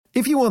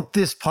If you want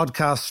this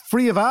podcast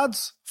free of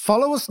ads,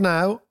 follow us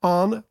now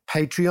on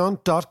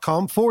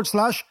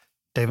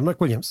patreon.com/David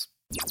McWilliams.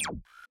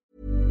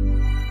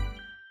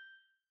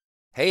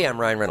 Hey, I'm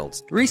Ryan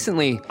Reynolds.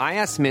 Recently, I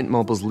asked Mint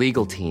Mobile's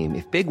legal team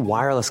if big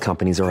wireless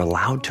companies are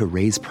allowed to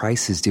raise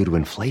prices due to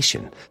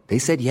inflation. They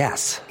said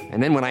yes.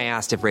 And then when I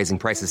asked if raising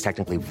prices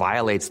technically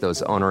violates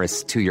those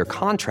onerous two-year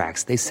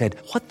contracts, they said,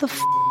 "What the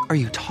f*** are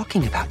you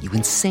talking about, you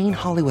insane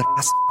Hollywood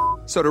ass?"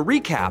 So to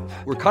recap,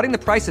 we're cutting the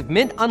price of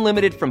Mint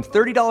Unlimited from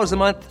 $30 a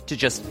month to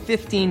just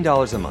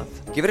 $15 a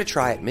month. Give it a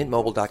try at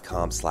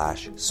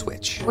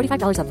mintmobile.com/switch.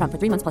 $45 up front for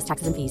 3 months plus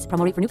taxes and fees.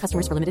 Promo rate for new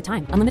customers for limited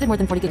time. Unlimited more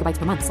than 40 gigabytes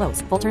per month.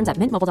 Slows full terms at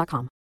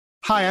mintmobile.com.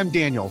 Hi, I'm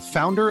Daniel,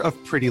 founder of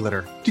Pretty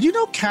Litter. Did you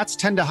know cats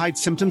tend to hide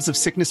symptoms of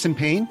sickness and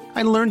pain?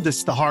 I learned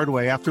this the hard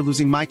way after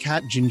losing my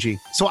cat, Gingy.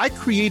 So I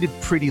created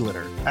Pretty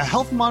Litter, a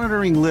health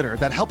monitoring litter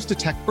that helps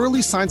detect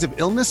early signs of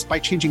illness by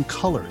changing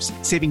colors,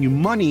 saving you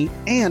money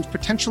and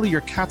potentially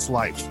your cat's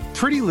life.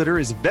 Pretty Litter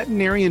is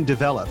veterinarian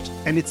developed,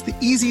 and it's the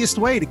easiest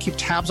way to keep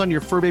tabs on your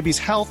fur baby's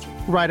health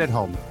right at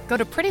home. Go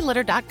to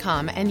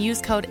prettylitter.com and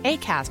use code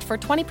ACAST for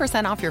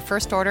 20% off your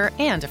first order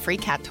and a free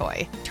cat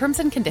toy. Terms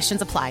and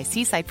conditions apply.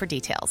 See site for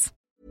details.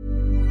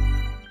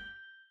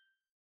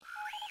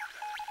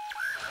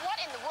 What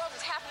in the world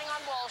is happening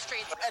on Wall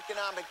Street?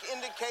 Economic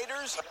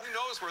indicators. Who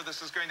knows where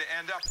this is going to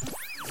end up?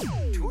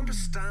 To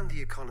understand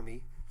the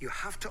economy, you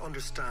have to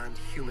understand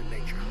human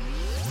nature.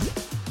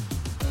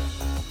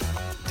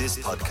 This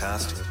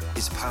podcast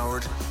is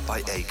powered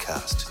by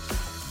Acast.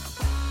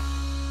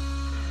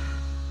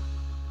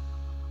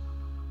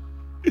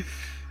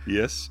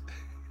 Yes.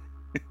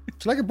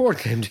 It's like a board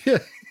game, do you?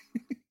 Do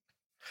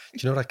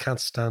you know what I can't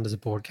stand as a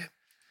board game?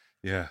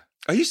 Yeah.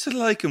 I used to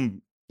like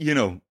them,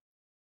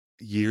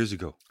 years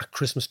ago. At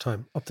Christmas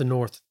time, up the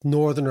north,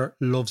 Northerner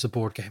loves a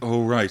board game.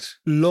 Oh, right.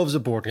 Loves a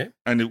board game.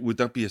 And would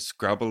that be a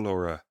Scrabble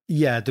or a...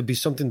 Yeah, there'd be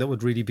something that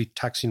would really be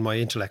taxing my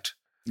intellect.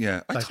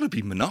 Yeah, I thought it'd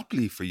be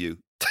Monopoly for you.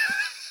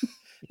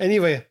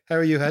 Anyway, how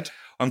are you, Head?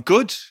 I'm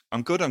good.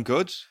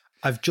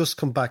 I've just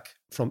come back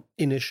from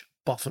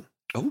Inishbofin.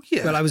 Oh,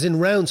 yeah. Well, I was in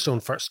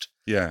Roundstone first.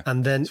 Yeah.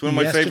 And then it's one of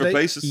my favourite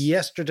places.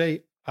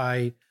 Yesterday,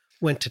 I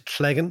went to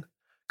Cleggan,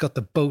 got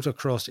the boat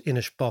across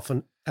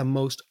Inishbofin, a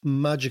most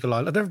magical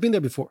island. I've never been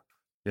there before.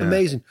 Yeah.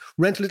 Amazing.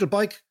 Rent a little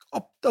bike,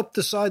 up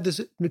the side,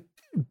 there's a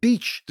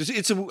beach.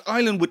 It's an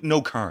island with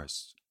no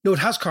cars. No, it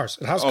has cars.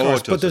 It has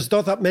cars, but there's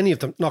not that many of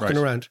them knocking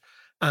around.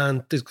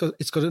 And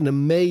it's got an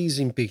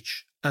amazing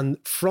beach. And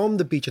from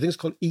the beach, I think it's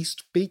called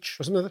East Beach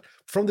or something like that.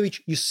 From the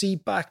beach, you see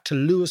back to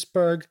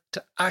Lewisburg,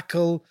 to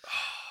Achill,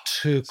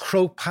 to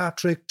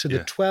Crowpatrick, to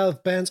the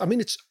 12 Bends. I mean,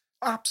 it's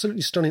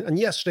absolutely stunning. And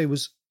yesterday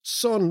was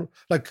sun,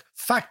 like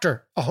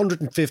factor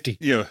 150.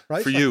 Yeah,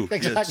 right? For you.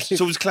 Exactly. Yes.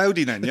 So it was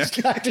cloudy then, yeah? It's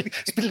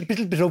a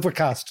little bit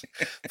overcast.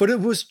 But it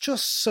was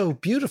just so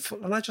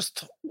beautiful. And I just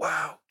thought,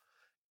 wow,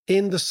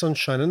 in the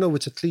sunshine. I know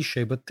it's a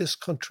cliche, but this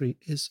country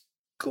is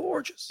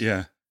gorgeous.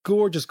 Yeah.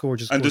 Gorgeous.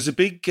 And there's a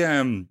big,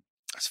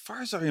 as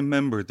far as I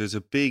remember, there's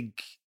a big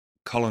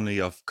colony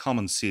of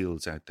common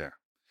seals out there.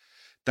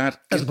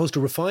 As opposed to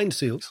refined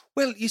seals?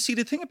 Well, you see,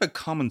 the thing about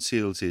common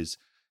seals is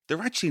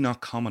they're actually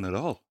not common at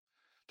all.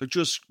 They're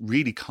just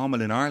really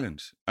common in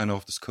Ireland and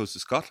off the coast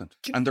of Scotland.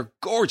 And they're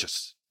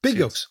gorgeous. Big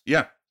seals.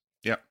 yolks.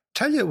 Yeah.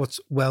 Tell you what's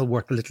well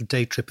worth a little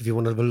day trip if you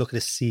want to have a look at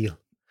a seal.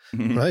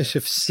 Right?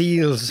 If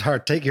seals are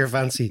take your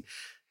fancy.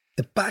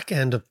 The back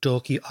end of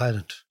Dalkey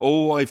Island.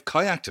 Oh, I've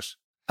kayaked it.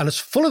 And it's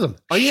full of them.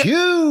 Oh, yeah.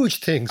 Huge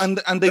things. And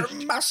they're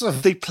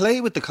massive. They play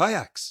with the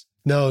kayaks.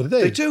 No,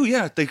 They do,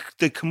 yeah.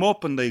 They come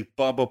up and they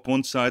bob up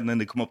one side and then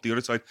they come up the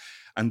other side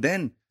and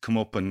then come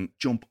up and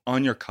jump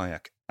on your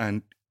kayak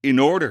and in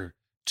order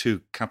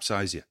to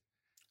capsize you.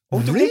 Oh,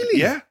 really?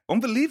 Yeah,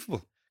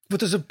 unbelievable. But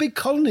there's a big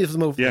colony of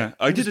them over there.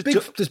 Yeah,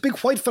 There's big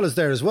white fellas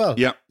there as well.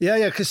 Yeah.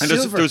 Yeah, because and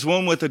silver. there's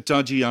one with a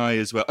dodgy eye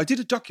as well. I did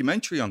a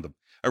documentary on them,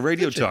 a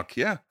radio doc,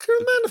 yeah. You're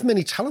a man of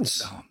many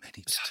talents. Oh,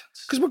 many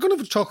talents. Because we're going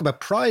to talk about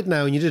Pride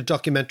now, and you did a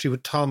documentary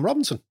with Tom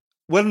Robinson.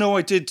 Well, no,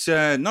 I did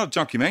not a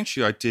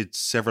documentary. I did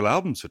several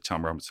albums with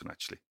Tom Robinson,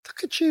 actually.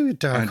 Look at you,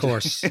 dark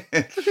horse. Look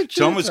at you,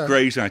 Tom was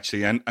great,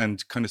 actually.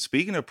 And kind of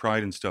speaking of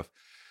Pride and stuff,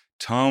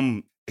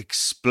 Tom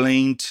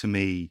explained to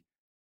me,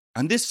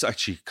 and this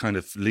actually kind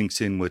of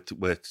links in with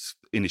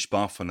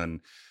Inishbofin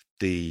and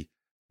the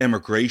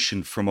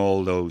immigration from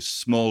all those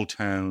small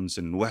towns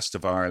in west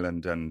of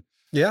Ireland and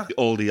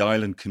all the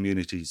island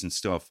communities and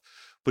stuff.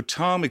 But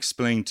Tom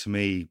explained to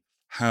me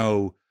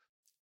how,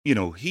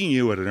 he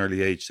knew at an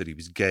early age that he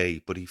was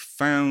gay, but he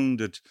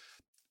found it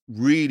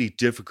really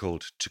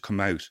difficult to come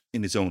out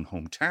in his own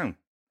hometown,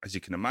 as you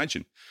can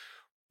imagine.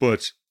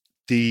 But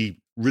the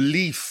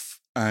relief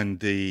and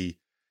the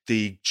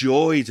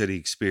joy that he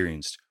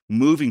experienced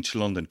moving to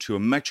London, to a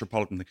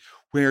metropolitan thing,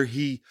 where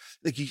he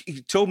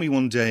told me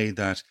one day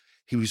that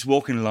he was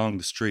walking along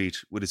the street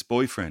with his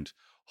boyfriend,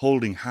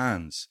 holding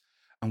hands.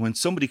 And when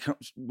somebody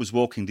was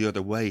walking the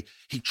other way,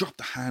 he dropped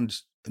the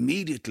hand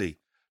immediately,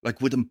 like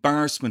with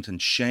embarrassment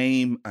and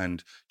shame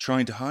and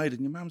trying to hide.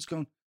 And your mum's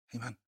going, hey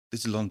man,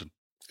 this is London.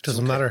 It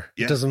doesn't matter.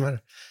 Yeah. It doesn't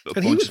matter.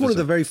 And he was one of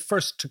the very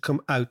first to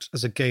come out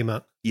as a gay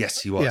man.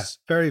 Yes, he was. Yeah,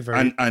 very,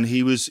 very. And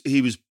he was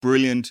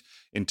brilliant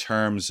in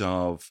terms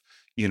of,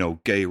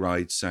 gay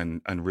rights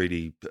and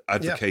really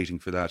advocating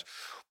for that.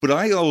 But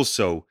I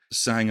also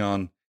sang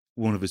on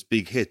one of his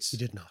big hits. You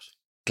did not.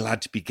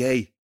 Glad to be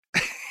gay.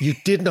 You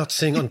did not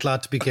sing on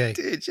Glad to be Gay. I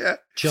did, yeah.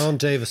 John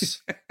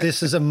Davis.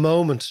 This is a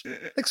moment.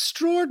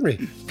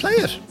 Extraordinary. Play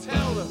it.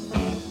 Tell them.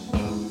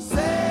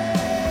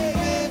 Say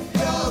if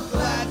you're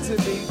glad to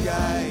be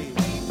gay.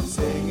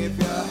 Sing if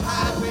you're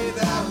happy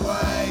that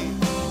way.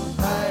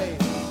 Hey,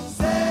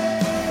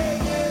 say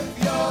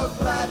if you're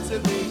glad to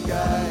be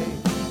gay.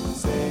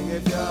 Sing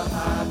if you're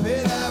happy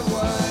that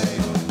way.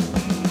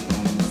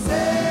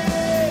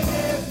 Say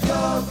if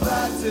you're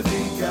glad to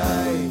be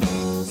gay.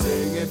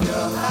 Sing if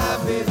you're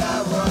happy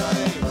that way.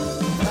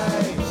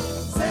 Hey,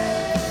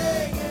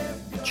 sing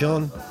if you're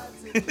John.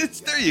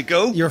 There you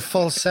go. Your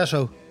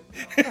falsetto.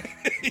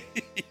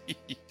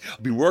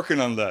 I've been working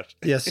on that.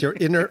 Yes, your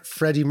inner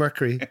Freddie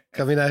Mercury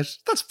coming out.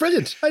 That's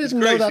brilliant. I didn't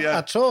know that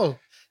at all.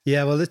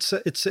 Yeah, well, it's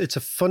a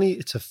funny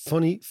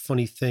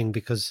thing,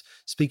 because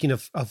speaking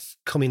of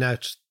coming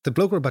out, the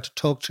bloke we're about to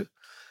talk to,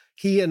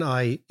 he and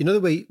I, the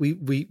way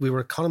we were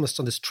economists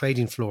on this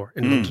trading floor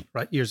in London,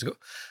 right, years ago,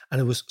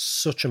 and it was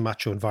such a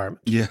macho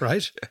environment,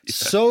 right? Yeah.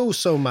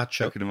 So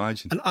macho. I can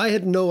imagine. And I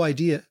had no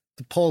idea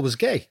that Paul was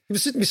gay. He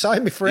was sitting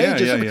beside me for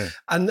ages. Yeah.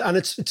 And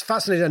it's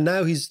fascinating. And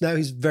now he's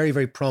very,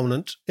 very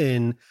prominent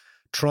in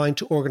trying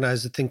to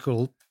organize a thing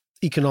called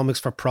Economics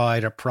for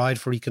Pride, or Pride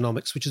for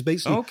Economics, which is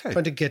basically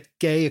trying to get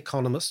gay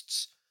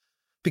economists,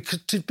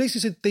 because to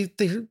basically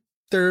say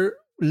their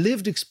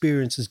lived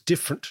experience is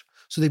different.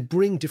 So they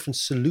bring different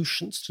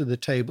solutions to the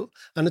table.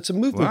 And it's a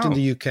movement in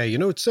the UK.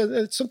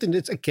 It's something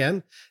that's,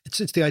 again,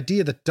 it's the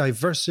idea that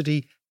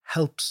diversity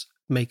helps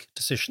make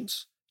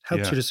decisions,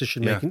 helps your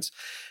decision makings.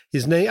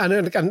 His name,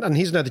 and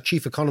he's now the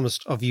chief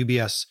economist of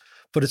UBS.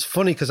 But it's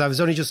funny because I was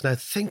only just now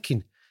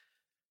thinking,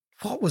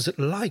 what was it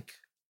like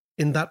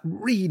in that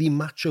really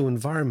macho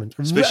environment?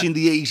 Especially in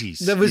the 80s.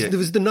 There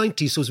was the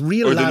 90s, so it was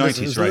real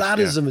laddism. It was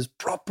laddism, it was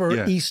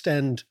proper East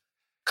End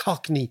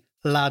Cockney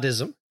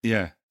laddism.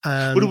 Yeah.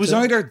 But it was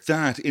either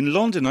that, in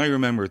London, I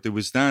remember, there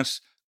was that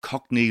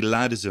Cockney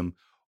laddism,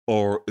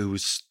 or it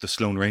was the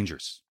Sloane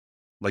Rangers.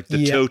 Like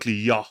the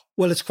totally,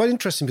 Well, it's quite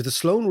interesting, because the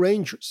Sloane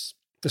Rangers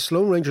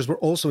were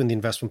also in the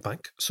investment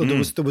bank. So there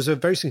was a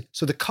very,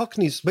 so the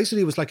Cockneys,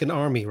 basically it was like an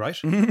army, right?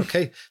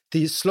 Okay.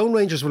 The Sloane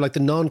Rangers were like the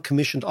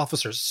non-commissioned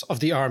officers of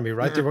the army,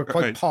 right? They were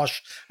quite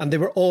posh, and they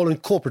were all in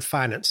corporate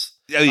finance.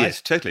 Oh, right? Yes,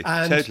 totally.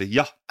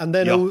 And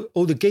then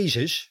all the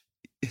geezers.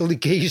 All the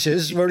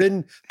geezers were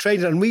in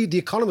trading, and we, the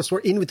economists, were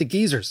in with the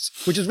geezers,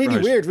 which is really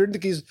weird. We're in the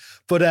geezers.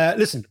 But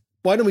listen,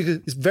 why don't we?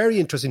 It's very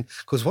interesting,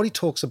 because what he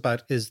talks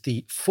about is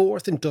the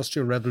fourth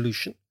industrial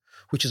revolution,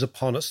 which is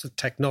upon us, the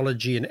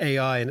technology and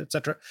AI and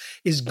etc.,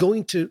 is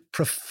going to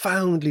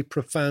profoundly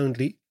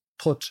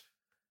put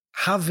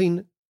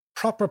having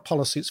proper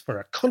policies for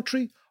a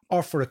country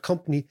or for a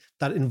company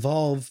that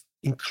involve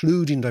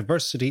including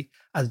diversity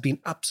as being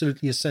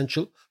absolutely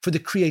essential for the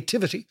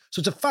creativity.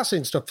 So it's a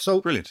fascinating stuff.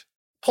 So brilliant.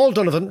 Paul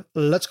Donovan,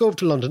 let's go over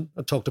to London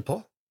and talk to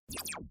Paul.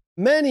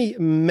 Many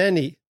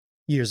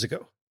years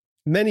ago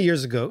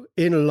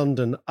in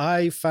London,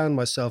 I found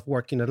myself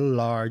working at a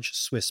large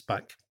Swiss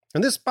bank.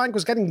 And this bank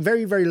was getting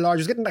very, very large.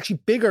 It was getting actually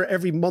bigger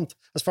every month,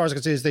 as far as I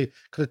could see, as they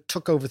kind of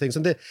took over things.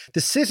 And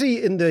the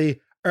city in the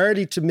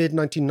early to mid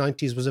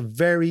 1990s was a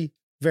very,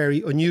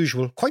 very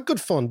unusual, quite good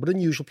fun, but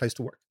unusual place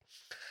to work.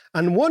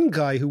 And one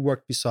guy who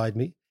worked beside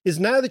me is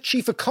now the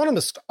chief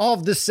economist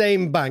of the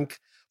same bank,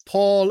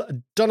 Paul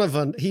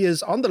Donovan. He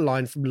is on the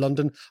line from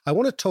London. I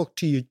want to talk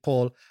to you,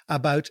 Paul,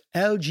 about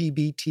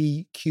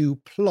LGBTQ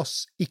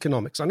plus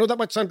economics. I know that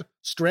might sound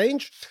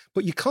strange,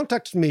 but you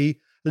contacted me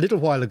a little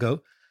while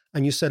ago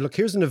and you said, look,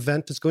 here's an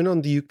event that's going on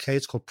in the UK.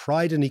 It's called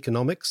Pride in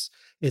Economics.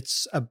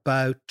 It's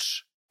about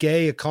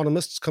gay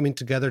economists coming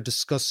together,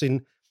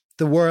 discussing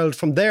the world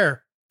from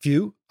their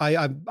view.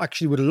 I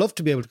actually would love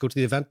to be able to go to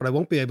the event, but I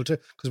won't be able to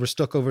because we're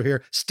stuck over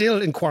here,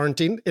 still in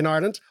quarantine in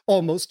Ireland,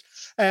 almost.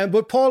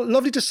 But Paul,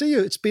 lovely to see you.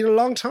 It's been a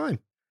long time.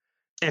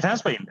 It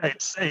has been.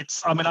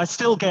 It's. I mean, I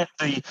still get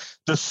the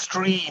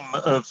stream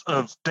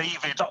of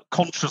David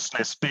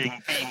consciousness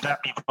being beamed at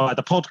me by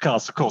the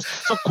podcast. Of course,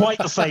 it's not quite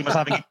the same as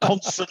having it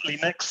constantly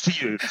next to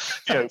you,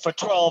 for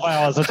 12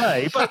 hours a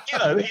day. But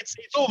it's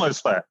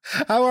almost there.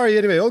 How are you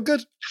anyway? All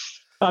good.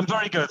 I'm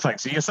very good,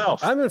 thanks. And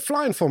yourself? I'm in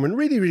flying form, in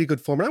really, really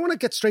good form. And I want to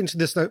get straight into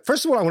this now.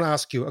 First of all, I want to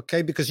ask you,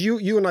 okay, because you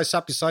and I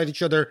sat beside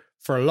each other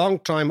for a long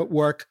time at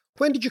work.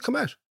 When did you come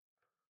out?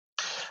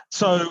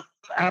 So,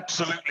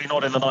 absolutely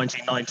not in the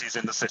 1990s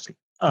in the city.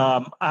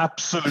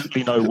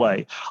 Absolutely no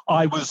way.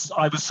 I was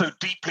so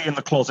deeply in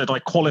the closet, I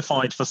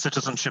qualified for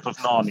citizenship of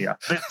Narnia.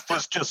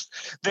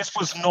 This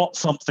was not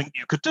something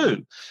you could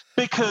do,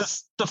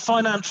 because the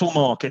financial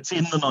markets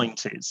in the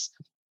 90s,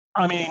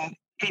 I mean,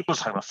 it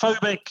was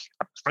homophobic,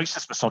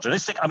 racist,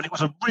 misogynistic. I mean, it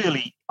was a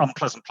really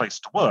unpleasant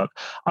place to work.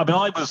 I mean,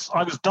 I was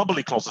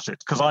doubly closeted,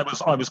 because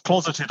I was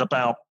closeted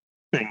about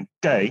being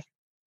gay,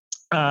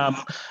 And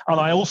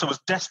I also was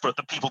desperate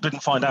that people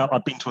didn't find out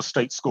I'd been to a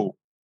state school,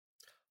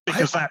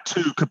 because that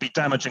too could be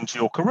damaging to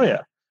your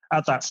career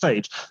at that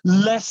stage.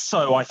 Less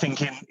so, I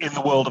think, in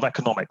the world of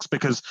economics,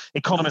 because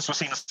economists were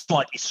seen as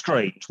slightly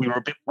strange. We were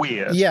a bit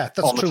weird. Yeah,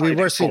 that's true. We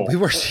were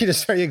seen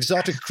as very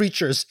exotic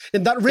creatures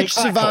in that rich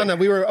savannah.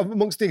 We were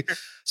amongst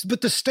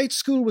but the state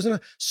school was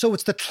so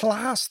it's the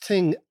class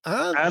thing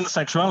and the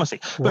sexuality.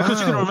 Wow.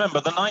 Because you can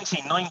remember the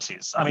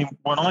 1990s. I mean,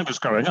 when I was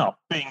growing up,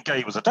 being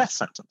gay was a death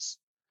sentence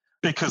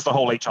because the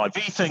whole HIV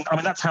thing. I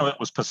mean, that's how it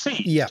was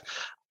perceived. Yeah,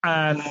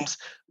 and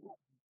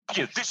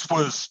this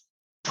was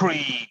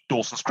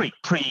pre-Dawson's Creek,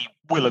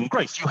 pre-Will and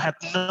Grace. You had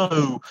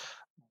no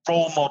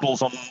role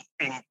models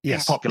in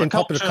popular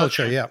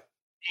culture. Yeah,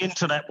 the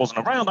internet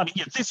wasn't around. I mean,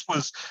 this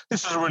was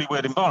a really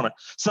weird environment.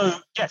 So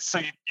yes, so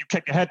you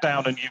kept your head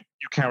down and you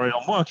carried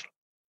on working.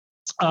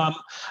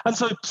 And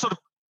so sort of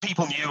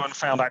people knew and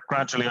found out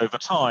gradually over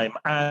time.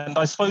 And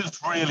I suppose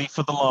really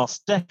for the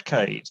last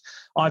decade,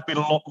 I've been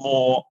a lot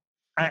more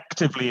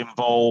actively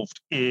involved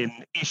in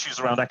issues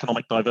around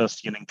economic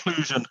diversity and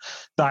inclusion.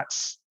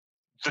 That's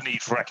the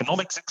need for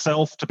economics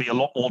itself to be a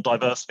lot more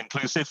diverse and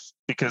inclusive,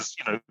 because,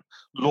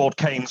 Lord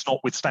Keynes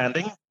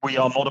notwithstanding, we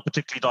are not a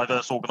particularly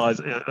diverse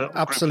Absolutely.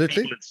 group of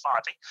people in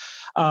society.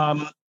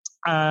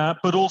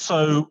 But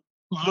also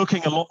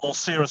looking a lot more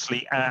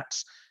seriously at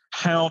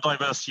how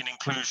diversity and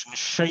inclusion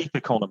shape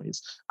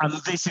economies. And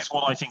this is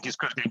what I think is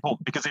critically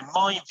important, because in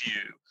my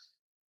view,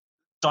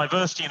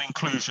 diversity and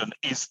inclusion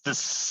is the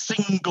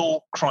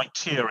single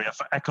criteria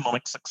for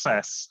economic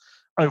success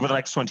over the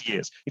next 20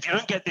 years. If you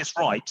don't get this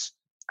right,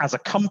 as a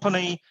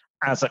company,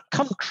 as a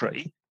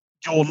country,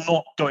 you're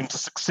not going to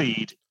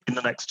succeed in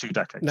the next 2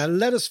 decades. Now,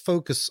 let us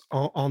focus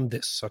on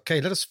this, okay?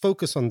 Let us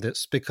focus on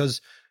this,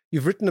 because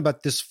you've written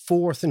about this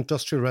fourth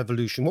industrial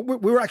revolution.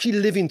 We're actually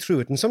living through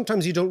it. And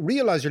sometimes you don't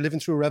realize you're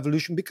living through a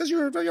revolution because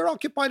you're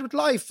occupied with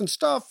life and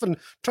stuff and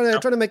trying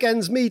to make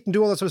ends meet and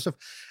do all that sort of stuff.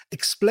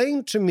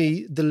 Explain to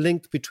me the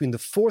link between the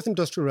fourth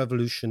industrial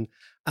revolution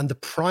and the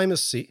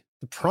primacy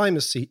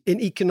in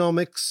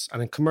economics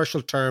and in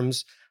commercial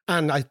terms,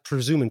 and I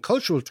presume in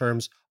cultural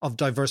terms, of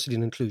diversity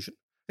and inclusion.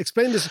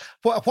 Explain this.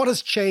 What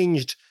has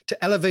changed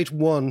to elevate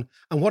one,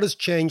 and what has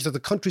changed that the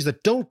countries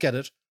that don't get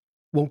it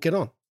won't get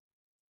on?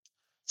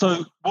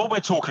 So what we're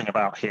talking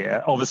about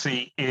here,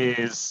 obviously,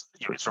 is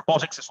it's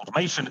robotics, it's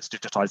automation, it's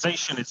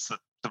digitization, it's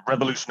the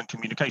revolution in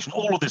communication,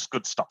 all of this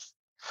good stuff.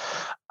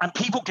 And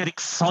people get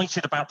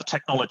excited about the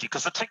technology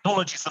because the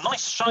technology is the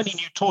nice, shiny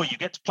new toy you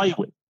get to play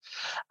with.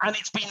 And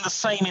it's been the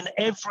same in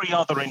every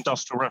other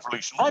industrial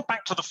revolution, right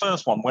back to the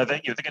first one, where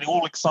they're getting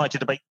all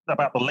excited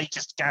about the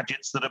latest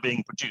gadgets that are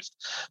being produced.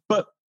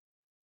 But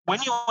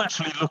when you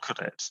actually look at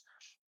it,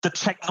 the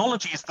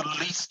technology is the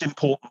least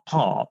important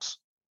part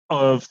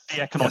of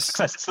the economic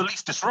success. It's the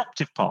least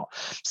disruptive part.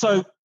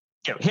 So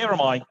here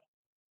am I,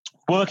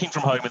 working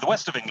from home in the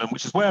west of England,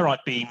 which is where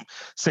I've been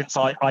since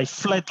I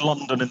fled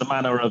London in the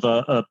manner of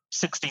a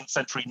 16th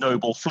century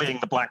noble fleeing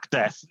the Black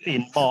Death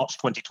in March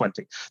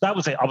 2020. That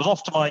was it. I was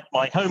off to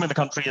my home in the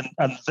country,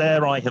 and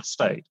there I have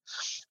stayed.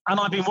 And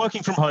I've been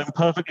working from home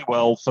perfectly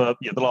well for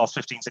the last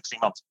 15, 16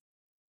 months.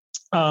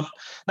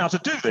 Now, to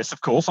do this, of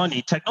course, I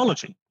need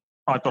technology.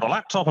 I've got a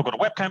laptop, I've got a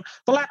webcam.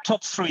 The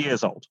laptop's 3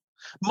 years old.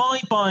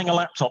 My buying a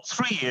laptop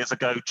 3 years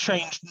ago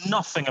changed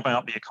nothing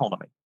about the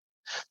economy.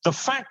 The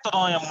fact that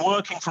I am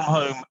working from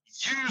home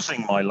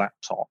using my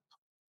laptop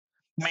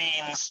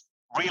means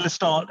real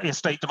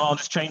estate demand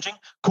is changing,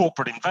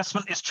 corporate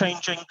investment is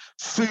changing,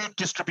 food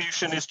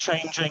distribution is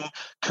changing,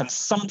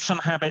 consumption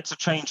habits are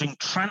changing,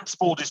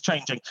 transport is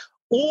changing.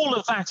 All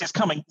of that is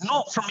coming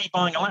not from me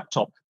buying a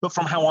laptop, but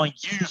from how I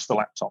use the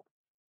laptop.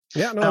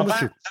 Yeah, no, I'm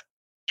with you.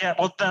 Yeah,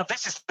 well, now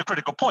this is the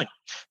critical point,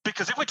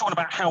 because if we're talking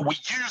about how we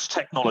use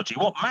technology,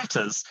 what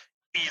matters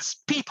is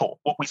people,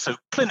 what we so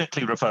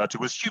clinically refer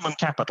to as human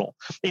capital.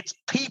 It's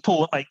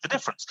people that make the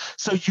difference.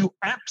 So you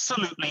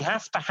absolutely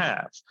have to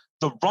have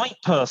the right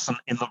person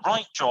in the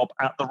right job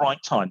at the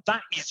right time.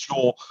 That is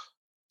your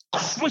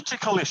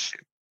critical issue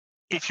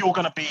if you're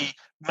going to be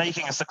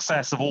making a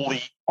success of all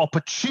the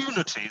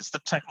opportunities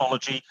that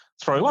technology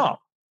throw up.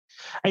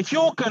 If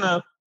you're going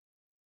to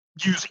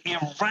use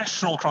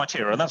irrational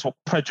criteria, and that's what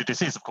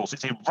prejudice is, of course,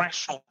 it's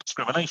irrational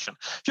discrimination.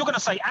 If you're going to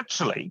say,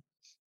 actually,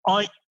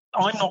 I'm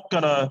not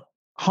going to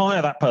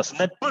hire that person.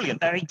 They're brilliant.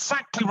 They're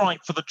exactly right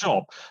for the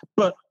job,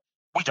 but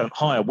we don't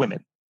hire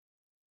women.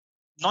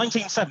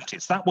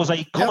 1970s, that was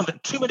a common,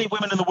 too many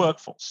women in the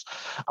workforce.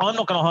 I'm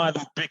not going to hire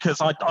them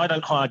because I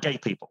don't hire gay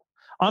people.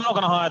 I'm not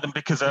going to hire them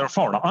because they're a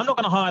foreigner. I'm not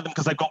going to hire them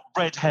because they've got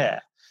red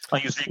hair. I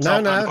use the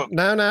example.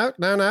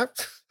 No.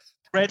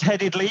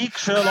 Red-headed League,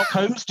 Sherlock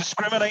Holmes,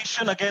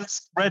 discrimination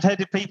against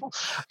red-headed people.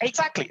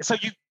 Exactly. So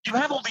you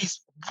have all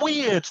these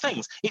weird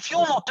things. If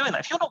you're not doing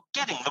that, if you're not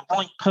getting the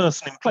right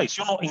person in place,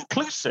 you're not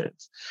inclusive,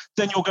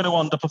 then you're going to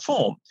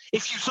underperform.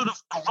 If you sort of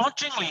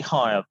grudgingly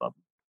hire them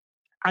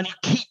and you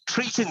keep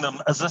treating them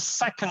as a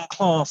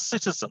second-class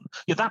citizen,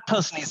 that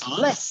person is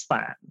less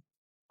than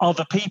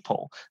other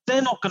people,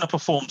 they're not going to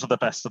perform to the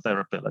best of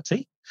their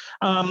ability.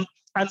 And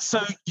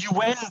so you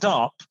end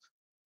up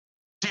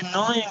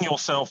denying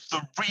yourself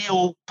the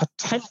real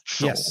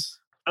potential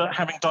that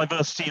having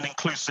diversity and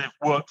inclusive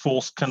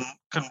workforce can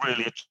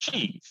really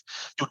achieve.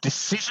 Your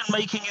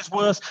decision-making is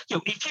worse.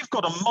 If you've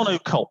got a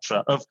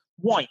monoculture of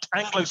white,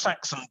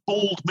 Anglo-Saxon,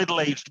 bald,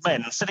 middle-aged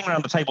men sitting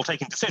around the table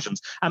taking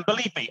decisions, and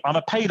believe me, I'm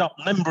a paid-up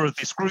member of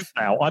this group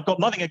now. I've got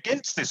nothing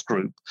against this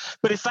group.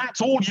 But if that's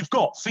all you've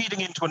got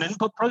feeding into an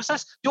input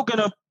process, you're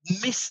going to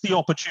miss the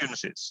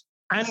opportunities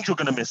and you're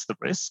going to miss the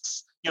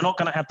risks. You're not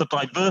going to have the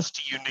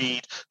diversity you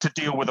need to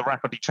deal with a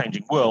rapidly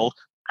changing world.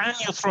 And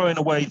you're throwing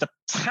away the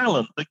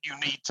talent that you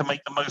need to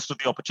make the most of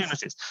the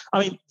opportunities.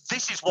 I mean,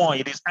 this is why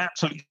it is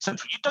absolutely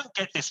essential. You don't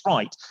get this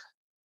right,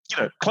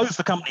 close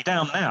the company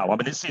down now. I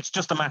mean, it's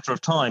just a matter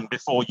of time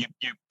before you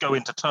go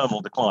into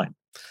terminal decline.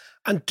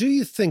 And do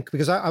you think,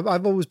 because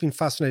I've always been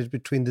fascinated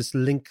between this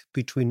link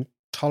between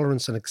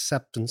tolerance and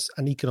acceptance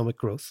and economic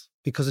growth,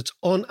 because it's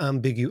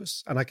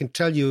unambiguous. And I can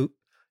tell you,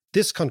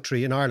 this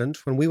country in Ireland,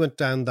 when we went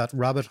down that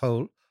rabbit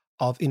hole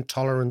of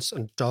intolerance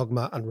and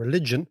dogma and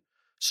religion,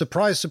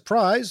 surprise,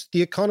 surprise,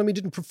 the economy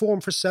didn't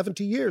perform for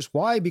 70 years.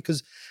 Why?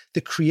 Because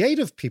the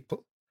creative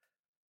people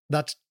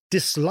that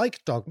dislike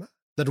dogma,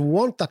 that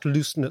want that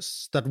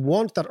looseness, that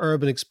want that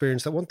urban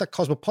experience, that want that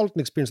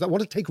cosmopolitan experience, that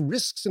want to take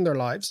risks in their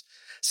lives,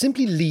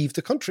 simply leave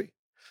the country.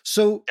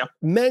 So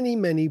many,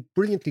 many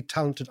brilliantly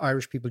talented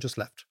Irish people just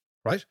left,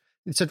 right?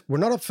 It said, we're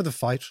not up for the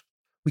fight.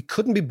 We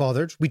couldn't be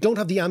bothered. We don't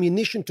have the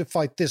ammunition to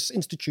fight this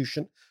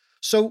institution.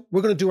 So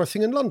we're going to do our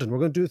thing in London. We're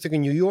going to do a thing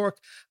in New York.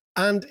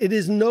 And it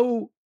is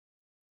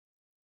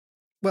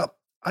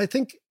I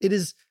think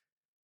it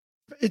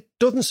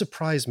doesn't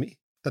surprise me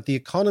that the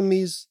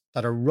economies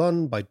that are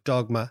run by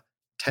dogma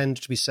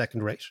tend to be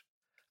second rate,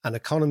 and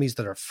economies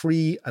that are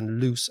free and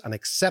loose and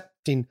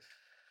accepting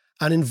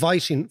and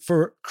inviting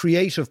for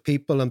creative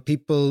people and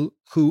people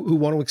who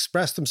want to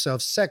express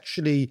themselves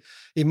sexually,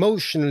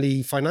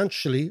 emotionally,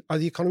 financially are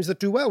the economies that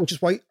do well, which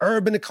is why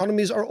urban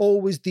economies are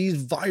always these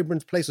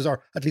vibrant places,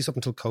 or at least up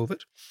until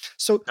COVID.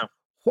 So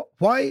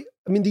why,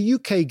 I mean, the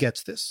UK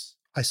gets this,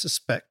 I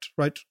suspect,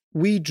 right?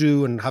 We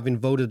do, and having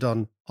voted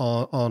on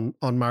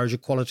marriage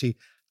equality,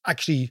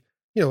 actually,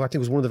 I think it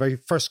was one of the very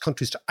first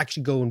countries to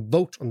actually go and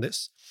vote on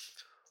this.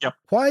 Yep.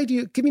 Why do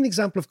you, give me an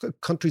example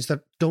of countries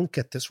that don't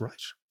get this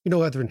right?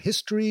 Either in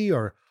history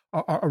or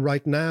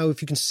right now,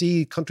 if you can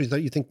see countries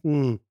that you think,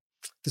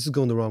 this is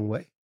going the wrong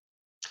way.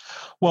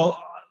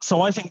 Well,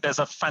 so I think there's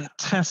a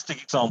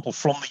fantastic example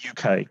from the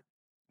UK in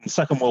the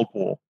Second World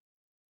War,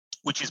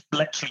 which is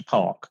Bletchley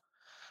Park.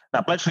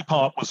 Now, Bletchley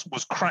Park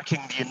was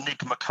cracking the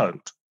Enigma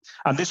code.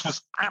 And this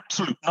was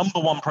absolute number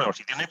one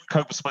priority. The Enigma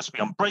code was supposed to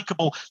be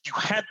unbreakable. You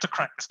had to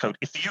crack this code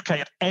if the UK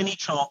had any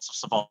chance of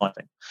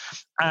surviving.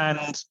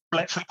 And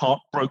Bletchley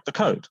Park broke the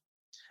code.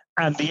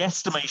 And the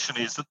estimation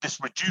is that this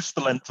reduced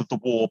the length of the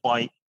war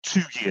by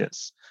 2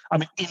 years. I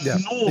mean,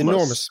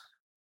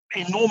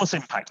 enormous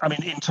impact. I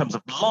mean, in terms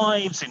of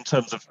lives, in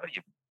terms of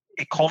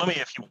economy,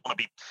 if you want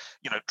to be,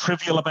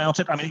 trivial about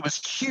it. I mean, it was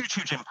huge,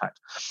 huge impact.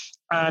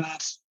 And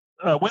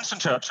Winston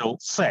Churchill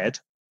said,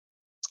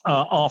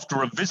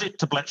 after a visit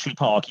to Bletchley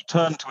Park, he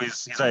turned to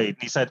his aide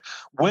and he said,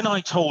 when I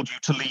told you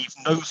to leave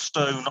no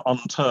stone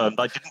unturned,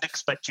 I didn't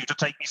expect you to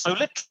take me so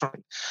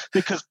literally,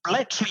 because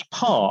Bletchley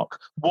Park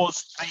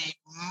was the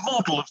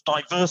model of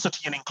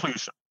diversity and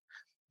inclusion.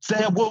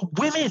 There were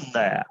women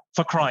there,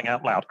 for crying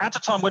out loud, at a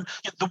time when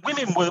the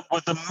women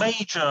were the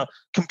major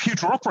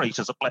computer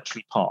operators at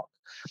Bletchley Park.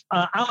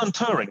 Alan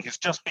Turing, who's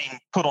just been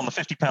put on the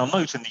 £50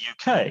 note in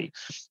the UK,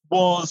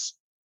 was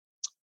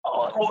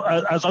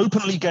as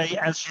openly gay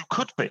as you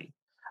could be.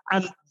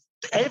 And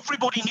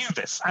everybody knew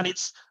this. And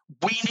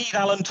we need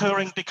Alan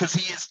Turing because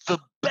he is the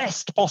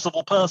best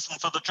possible person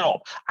for the job.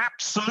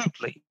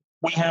 Absolutely.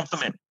 We have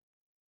them in.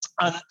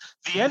 And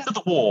the end of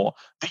the war,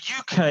 the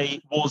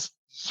UK was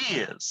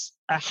years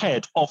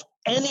ahead of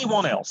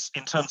anyone else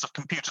in terms of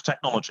computer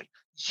technology.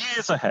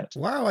 Years ahead.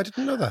 Wow, I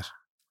didn't know that.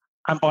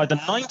 And by the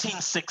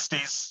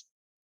 1960s,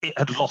 it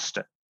had lost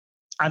it.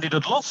 And it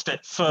had lost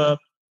it for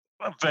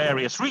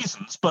various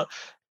reasons, but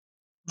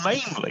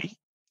mainly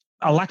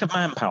a lack of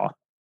manpower.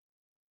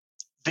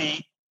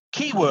 The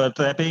key word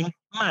there being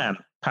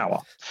manpower,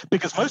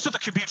 because most of the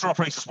computer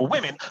operators were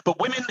women, but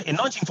women in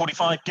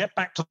 1945, get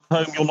back to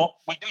home,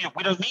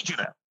 we don't need you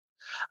now.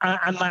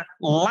 And that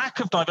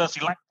lack of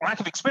diversity, lack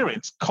of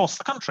experience cost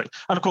the country.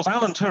 And of course,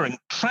 Alan Turing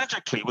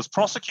tragically was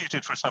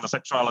prosecuted for his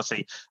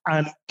homosexuality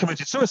and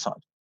committed suicide.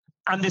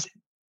 And this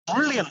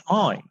brilliant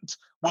mind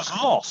was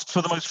lost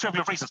for the most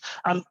trivial reasons.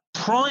 And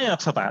prior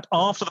to that,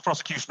 after the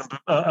prosecution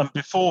and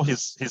before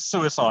his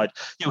suicide,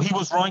 he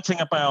was writing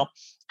about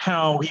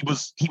how he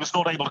was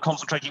not able to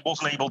concentrate. He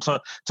wasn't able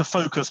to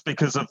focus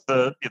because of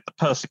the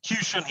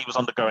persecution. He was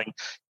undergoing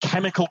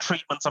chemical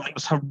treatments. I mean, it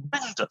was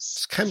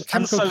horrendous.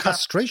 Chemical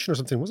castration or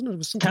something, wasn't it? It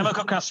was something.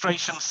 Chemical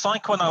castration,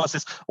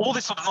 psychoanalysis, all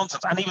this sort of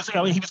nonsense. And he was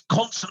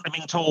constantly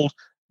being told,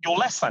 you're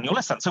less than.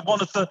 So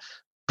one of the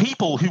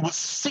people who was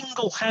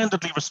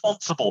single-handedly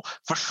responsible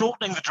for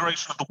shortening the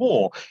duration of the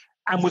war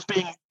and was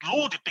being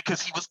lauded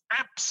because he was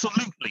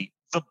absolutely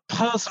the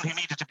person who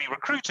needed to be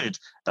recruited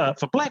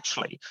for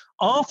Bletchley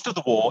after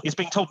the war is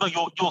being told, no,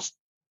 you're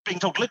being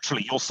told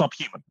literally you're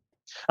subhuman.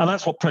 And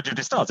that's what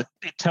prejudice does.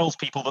 It tells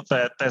people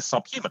that they're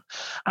subhuman.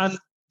 And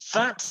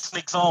that's an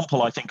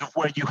example, I think, of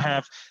where you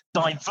have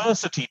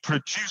diversity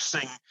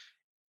producing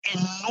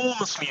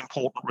enormously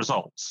important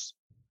results.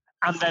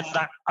 And then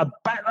that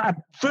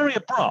very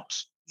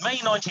abrupt, May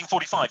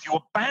 1945, you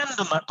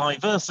abandon that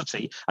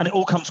diversity and it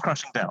all comes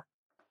crashing down.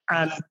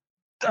 And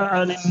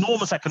an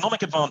enormous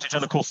economic advantage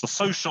and, of course, the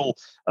social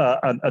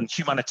and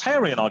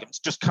humanitarian arguments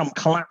just come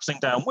collapsing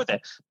down with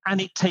it. And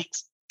it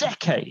takes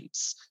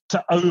decades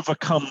to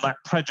overcome that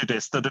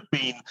prejudice that had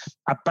been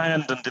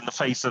abandoned in the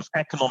face of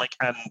economic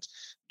and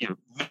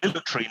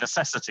military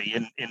necessity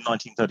in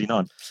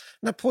 1939.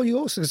 Now, Paul, you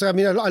also, I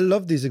mean, I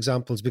love these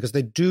examples because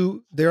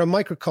they're a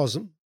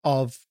microcosm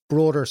of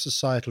broader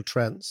societal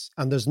trends.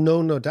 And there's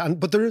no doubt,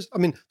 but there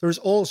is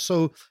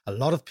also a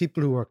lot of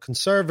people who are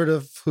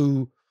conservative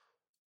who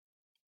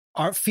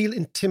feel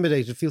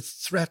intimidated, feel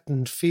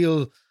threatened,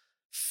 feel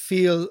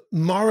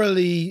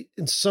morally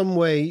in some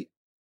way,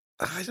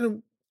 I don't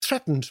know,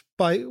 threatened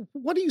by.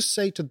 What do you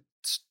say to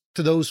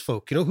those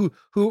folk,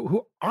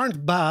 who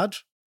aren't bad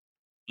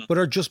but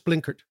are just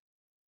blinkered?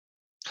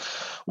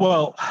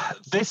 Well,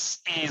 this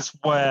is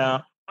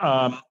where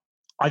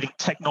I think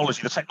the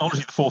technology of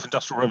the fourth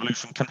industrial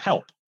revolution can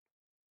help,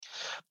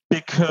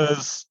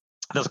 because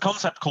there's a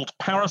concept called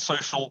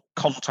parasocial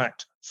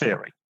contact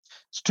theory.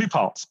 It's two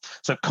parts.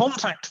 So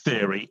contact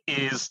theory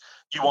is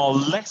you are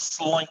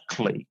less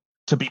likely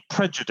to be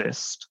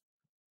prejudiced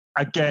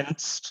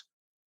against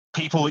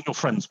people that you're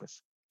friends with.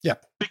 Yeah.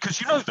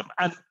 Because you know them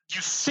and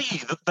you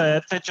see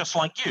that they're just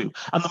like you.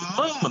 And the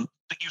moment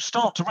that you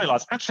start to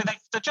realize, actually,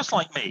 they're just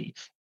like me,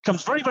 it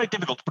becomes very, very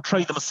difficult to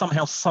portray them as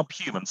somehow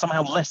subhuman,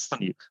 somehow less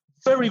than you.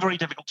 Very, very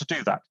difficult to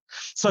do that.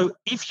 So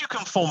if you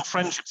can form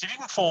friendships, if you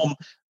can form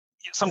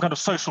some kind of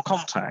social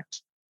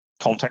contact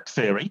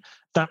theory,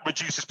 that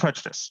reduces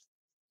prejudice.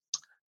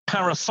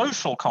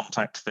 Parasocial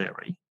contact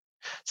theory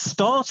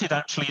started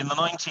actually in the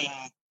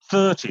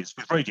 1930s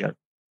with radio.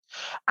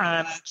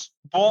 And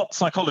what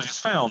psychologists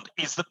found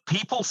is that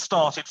people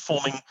started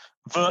forming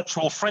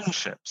virtual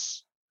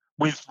friendships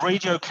with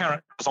radio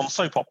characters on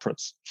soap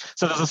operas.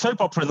 So there's a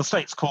soap opera in the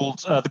States called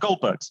The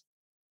Goldbergs,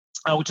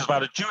 which is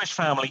about a Jewish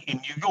family in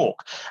New York.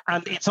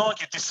 And it's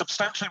argued this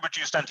substantially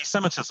reduced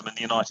anti-Semitism in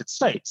the United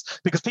States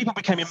because people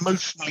became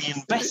emotionally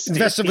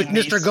invested with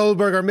Mr.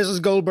 Goldberg or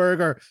Mrs. Goldberg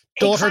or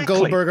daughter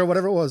Goldberg or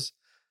whatever it was.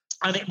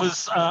 And it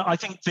was, I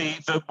think,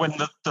 when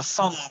the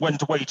Sun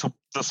went away to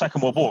the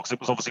Second World War, because it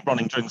was obviously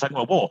running during the Second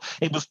World War,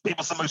 it was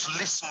the most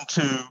listened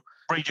to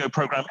radio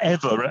program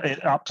ever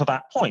up to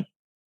that point.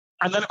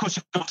 And then, of course,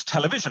 you've gone to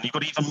television. You've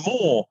got even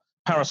more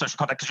parasocial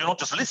contact because you're not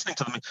just listening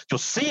to them, you're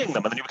seeing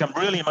them, and then you become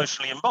really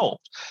emotionally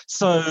involved.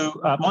 So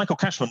Michael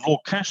Cashman,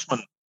 Lord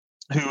Cashman,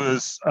 who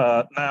is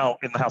now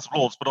in the House of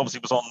Lords, but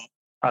obviously was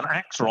an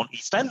actor on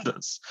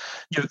EastEnders,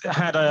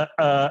 had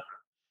a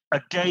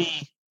gay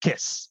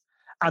kiss.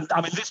 And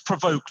I mean, this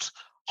provoked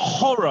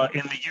horror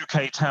in the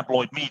UK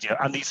tabloid media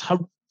and these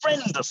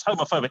horrendous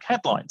homophobic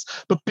headlines.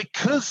 But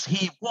because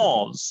he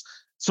was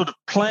sort of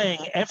playing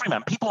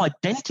everyman, people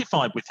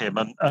identified with him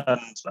and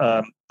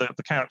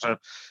the character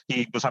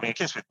he was having a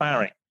kiss with,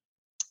 Barry.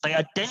 They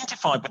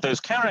identified with those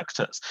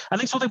characters and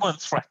they saw they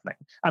weren't threatening.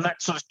 And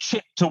that sort of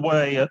chipped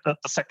away at the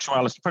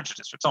sexuality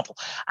prejudice, for example.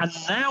 And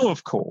now,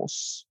 of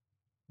course,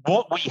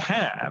 what we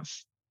have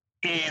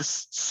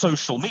is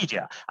social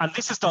media. And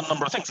this has done a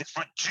number of things. It's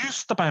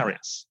reduced the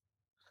barriers.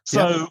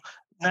 So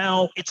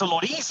now it's a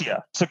lot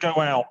easier to go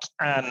out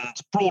and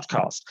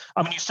broadcast.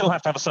 I mean, you still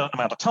have to have a certain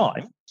amount of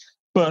time,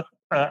 but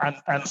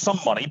and some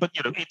money, but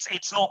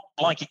it's not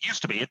like it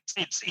used to be.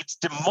 It's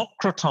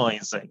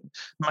democratizing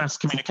mass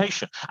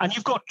communication. And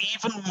you've got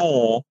even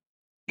more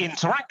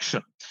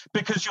interaction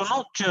because you're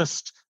not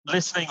just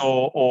listening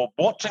or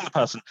watching the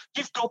person.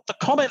 You've got the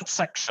comment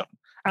section.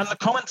 And the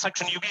comment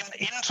section, you can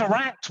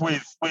interact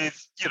with the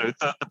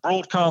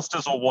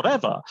broadcasters or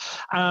whatever.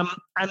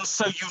 And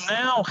so you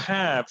now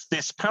have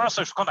this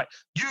parasocial contact.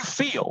 You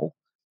feel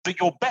that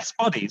you're best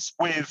buddies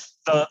with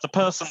the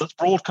person that's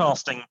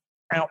broadcasting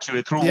out to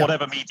you through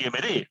whatever medium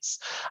it is.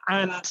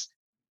 And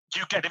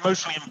you get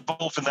emotionally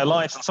involved in their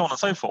lives and so on and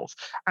so forth.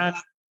 And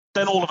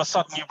then all of a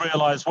sudden you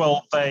realize,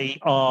 well, they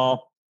are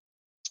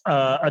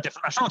a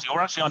different nationality, or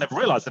actually I never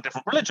realized a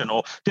different religion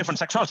or different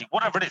sexuality,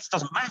 whatever it is,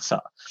 doesn't matter.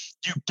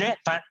 You get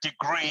that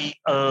degree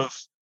of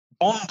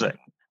bonding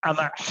and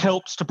that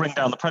helps to bring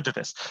down the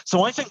prejudice.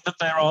 So I think that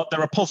there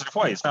are positive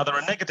ways. Now there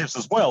are negatives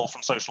as well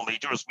from social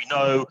media, as we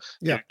know.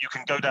 You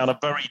can go down a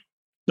very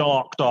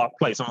dark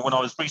place. I mean, when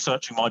I was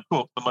researching my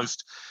book,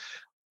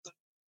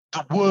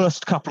 the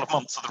worst couple of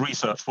months of the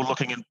research were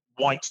looking at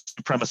white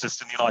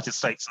supremacists in the United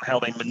States and how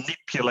they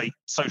manipulate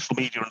social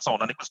media and so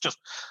on. And it was just,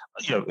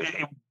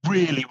 it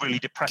really, really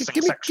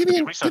depressing section to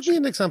be researching. Give me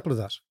an example of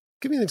that.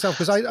 Give me an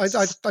example,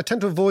 because I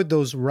tend to avoid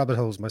those rabbit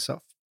holes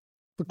myself.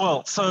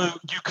 Well, so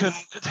you can,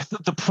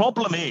 the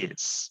problem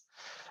is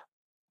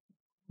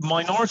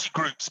minority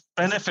groups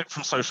benefit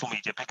from social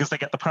media because they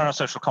get the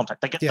parasocial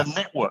contact, they get the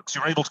networks,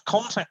 you're able to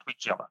contact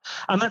each other.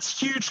 And that's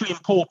hugely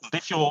important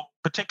if you're,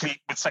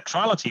 particularly with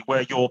sexuality,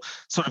 where you're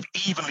sort of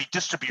evenly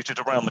distributed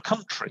around the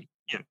country.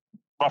 You know,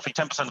 roughly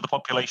 10% of the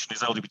population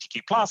is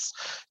LGBTQ+,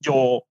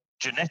 you're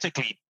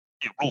genetically,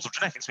 rules of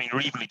genetics mean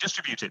you're evenly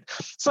distributed.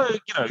 So,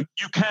 you know,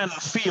 you can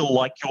feel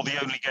like you're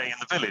the only gay in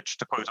the village,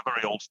 to quote a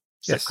very old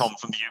sitcom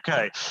from the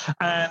UK.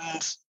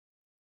 And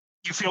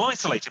you feel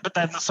isolated, but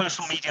then the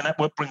social media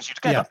network brings you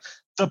together.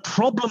 The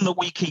problem that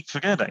we keep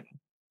forgetting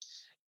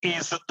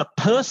is that the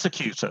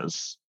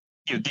persecutors,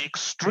 you know, the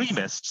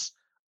extremists,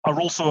 are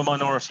also a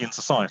minority in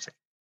society.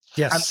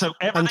 Yes.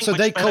 And so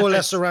they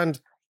coalesce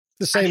around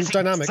the same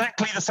dynamic.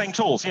 Exactly the same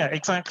tools. Yeah,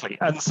 exactly.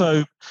 And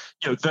so,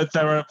 you know,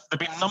 there have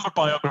been a number of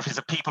biographies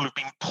of people who've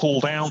been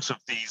pulled out of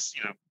these,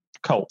 you know,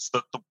 cults.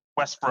 The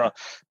Westboro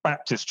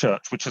Baptist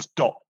Church, which has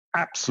got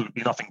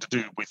absolutely nothing to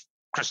do with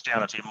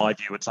Christianity, in my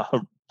view. It's a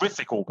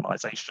horrific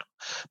organization,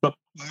 but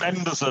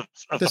members of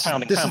the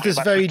founding family. This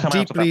is very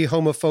deeply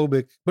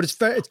homophobic, but it's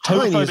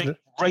tiny, isn't it?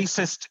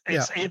 Racist.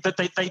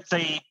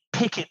 They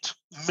picket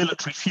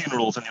military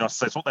funerals in the United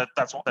States.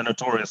 That's what they're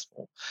notorious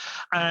for.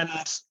 And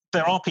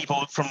there are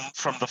people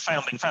from the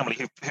founding family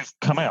who've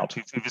come out,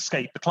 who've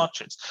escaped the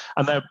clutches,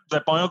 and their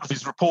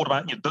biographies report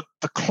about, you know,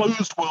 the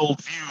closed world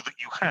view that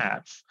you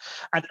have,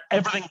 and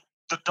everything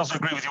that doesn't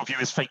agree with your view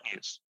is fake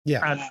news.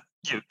 Yeah. And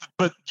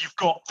but you've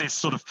got this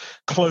sort of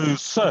closed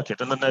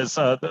circuit, and then there's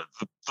the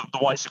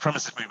white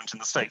supremacist movement in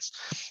the States.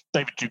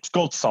 David Duke's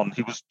godson,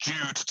 who was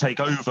due to take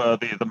over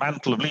the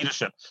mantle of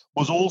leadership,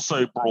 was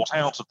also brought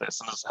out of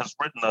this and has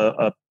written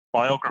a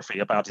biography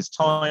about his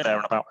time there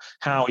and about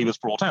how he was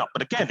brought out.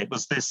 But again, it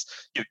was this: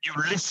 you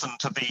listen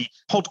to the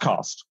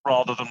podcast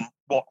rather than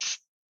watch.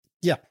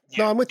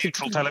 I'm with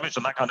neutral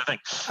television, that kind of thing.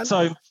 So,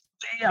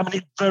 I mean,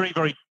 it's very,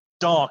 very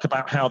dark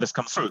about how this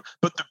comes through.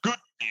 But the good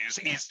news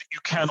is that you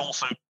can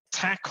also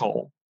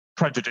tackle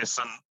prejudice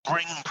and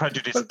bring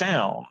prejudice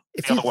down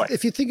the other way.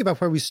 If you think about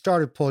where we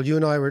started, Paul, you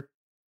and I were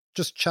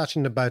just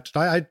chatting about it.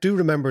 I do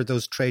remember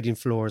those trading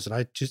floors, and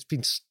I'd just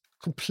been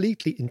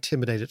completely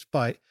intimidated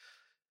by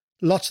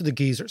lots of the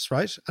geezers,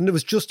 right? And it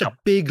was just a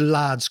big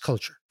lads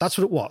culture. That's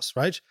what it was,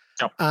 right?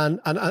 Yep.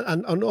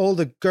 And all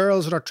the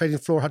girls on our trading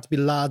floor had to be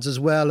lads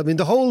as well. I mean,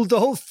 the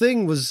whole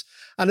thing was,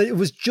 and it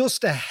was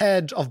just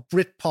ahead of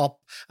Britpop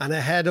and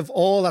ahead of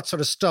all that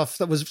sort of stuff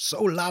that was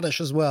so laddish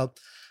as well.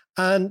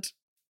 And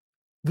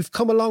we've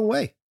come a long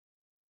way.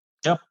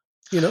 Yeah.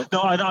 You know?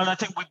 No, and I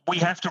think we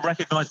have to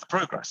recognize the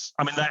progress.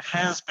 I mean, there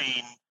has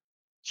been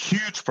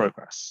huge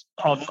progress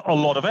on a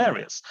lot of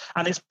areas.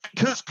 And it's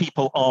because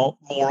people are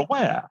more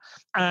aware.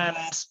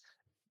 And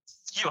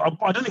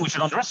I don't think we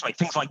should underestimate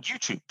things like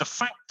YouTube. The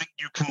fact that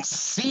you can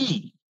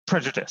see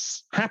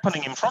prejudice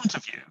happening in front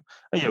of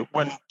you,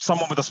 when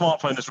someone with a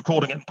smartphone is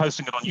recording it and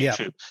posting it on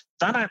YouTube,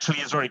 that actually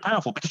is very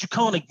powerful because you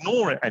can't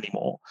ignore it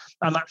anymore.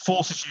 And that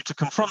forces you to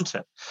confront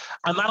it.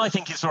 And that, I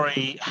think, is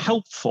very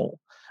helpful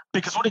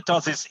because what it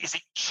does is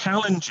it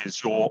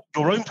challenges your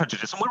own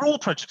prejudice. And we're all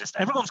prejudiced.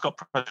 Everyone's got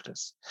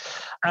prejudice.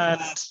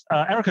 And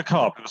Erica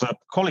Karp, who was a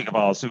colleague of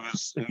ours who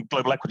was in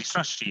global equity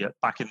strategy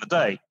back in the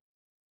day,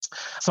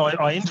 so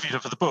I interviewed her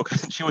for the book,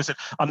 and she always said,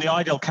 I'm the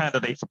ideal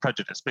candidate for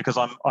prejudice because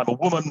I'm a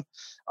woman,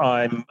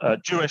 I'm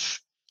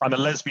Jewish, I'm a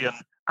lesbian,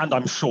 and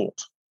I'm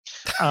short.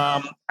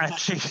 And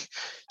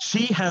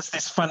she has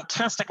this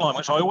fantastic line,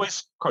 which I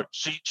always quote.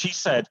 She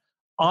said,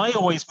 I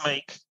always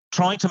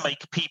try to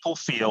make people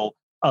feel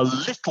a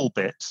little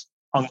bit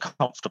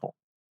uncomfortable.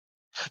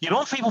 You don't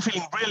want people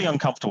feeling really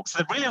uncomfortable, because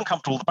they're really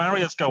uncomfortable, the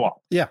barriers go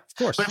up. Yeah, of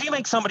course. But if you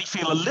make somebody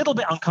feel a little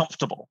bit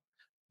uncomfortable,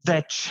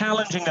 they're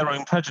challenging their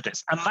own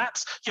prejudice. And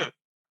that's,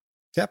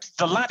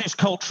 the laddish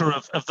culture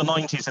of the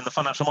 90s in the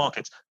financial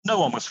markets.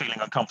 No one was feeling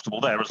uncomfortable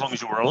there as long as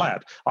you were a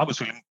lad. I was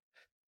feeling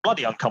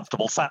bloody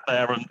uncomfortable, sat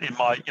there and in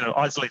my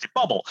isolated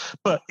bubble.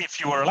 But if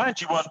you were a lad,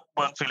 you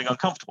weren't feeling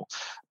uncomfortable.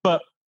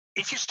 But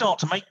if you start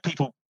to make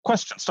people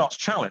question, start to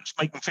challenge,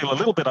 make them feel a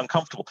little bit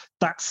uncomfortable,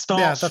 that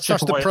starts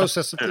the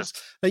process of this.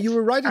 Now, you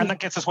were writing, and that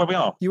gets us where we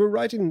are. You were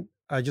writing,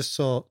 I just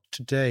saw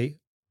today,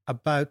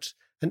 about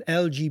an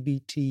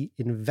LGBT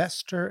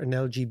investor, an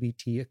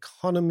LGBT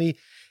economy.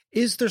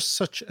 Is there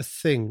such a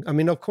thing? I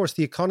mean, of course,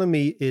 the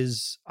economy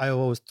is, I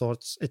always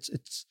thought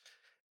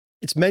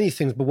it's many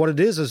things, but what it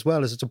is as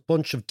well is it's a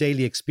bunch of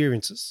daily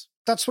experiences.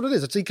 That's what it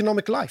is. It's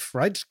economic life,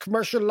 right?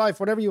 Commercial life,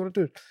 whatever you want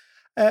to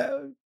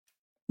do.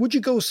 Would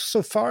you go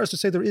so far as to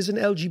say there is an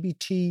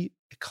LGBT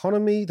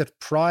economy, that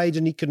pride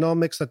in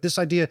economics, that this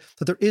idea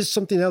that there is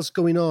something else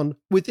going on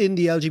within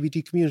the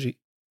LGBT community?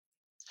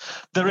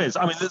 There is.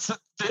 I mean, this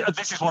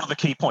is one of the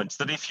key points,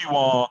 that if you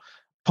are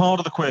part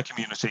of the queer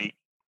community,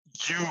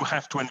 you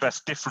have to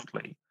invest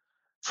differently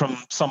from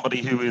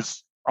somebody who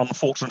is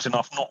unfortunate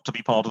enough not to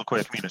be part of the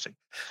queer community,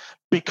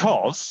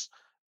 because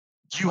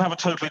you have a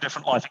totally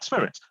different life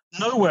experience.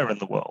 Nowhere in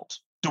the world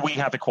do we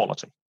have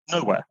equality.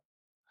 Nowhere.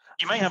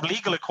 You may have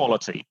legal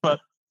equality,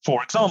 but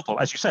for example,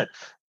 as you said,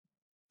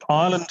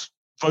 Ireland,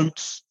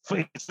 votes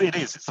for it's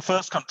the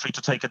first country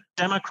to take a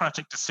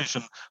democratic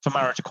decision for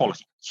marriage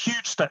equality.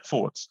 Huge step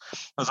forwards.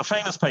 There's a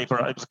famous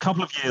paper, it was a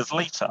couple of years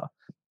later,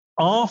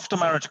 after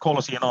marriage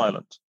equality in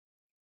Ireland.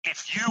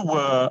 If you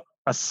were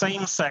a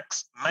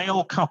same-sex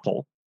male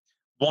couple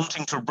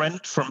wanting to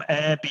rent from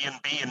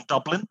Airbnb in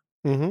Dublin,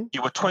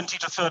 you were 20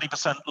 to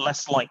 30%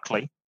 less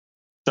likely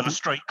than a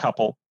straight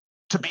couple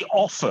to be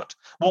offered.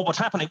 What would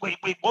happen? It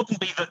wouldn't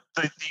be that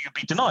you'd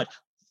be denied.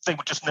 They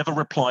would just never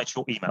reply to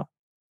your email.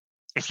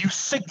 If you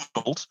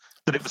signaled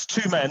that it was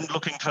two men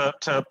looking to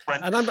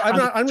rent... And I'm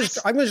going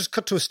to just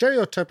cut to a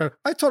stereotype now.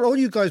 I thought all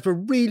you guys were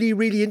really,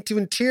 really into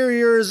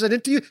interiors and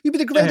you'd be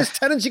the greatest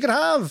tenants you could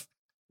have.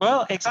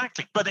 Well,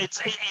 exactly, but it's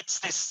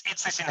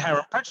this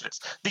inherent prejudice.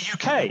 The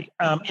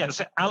UK,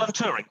 so Alan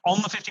Turing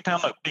on the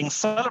 £50 note being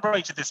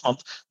celebrated this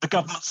month. The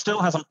government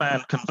still hasn't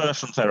banned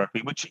conversion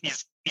therapy, which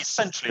is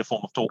essentially a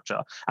form of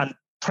torture and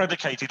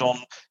predicated on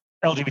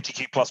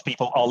LGBTQ plus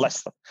people are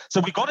less than. So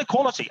we've got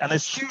equality, and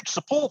there's huge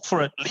support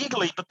for it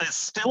legally, but there's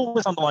still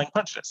this underlying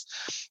prejudice.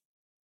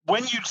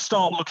 When you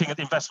start looking at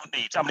the investment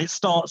needs, I mean, it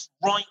starts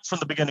right from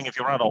the beginning of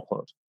your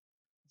adulthood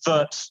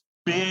that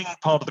being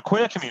part of the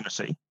queer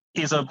community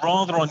is a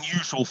rather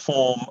unusual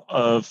form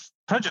of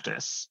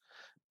prejudice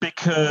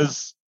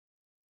because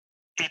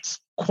it's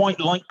quite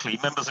likely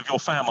members of your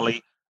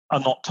family are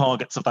not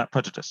targets of that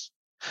prejudice.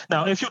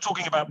 Now, if you're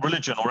talking about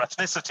religion or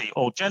ethnicity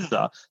or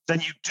gender, then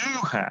you do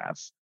have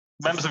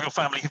members of your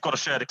family who've got a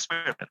shared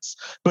experience.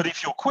 But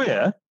if you're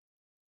queer,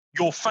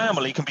 your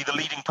family can be the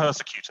leading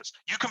persecutors.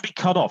 You can be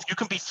cut off. You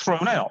can be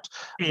thrown out.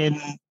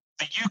 In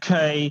the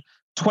UK,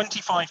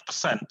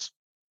 25%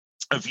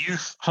 of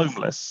youth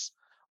homeless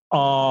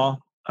are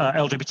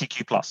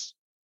LGBTQ plus.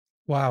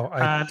 Wow,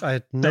 I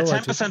had no they're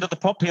idea. 10% of the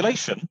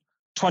population,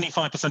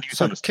 25% youth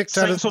homeless. Kicked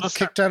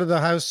out of the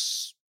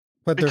house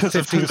when they're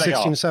 15,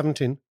 16,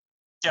 17.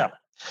 Yeah.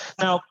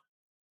 Now,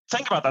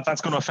 think about that.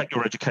 That's going to affect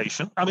your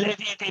education. I mean,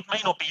 it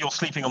may not be you're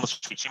sleeping on the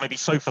streets. You may be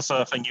sofa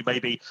surfing. You may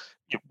be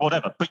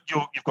whatever. But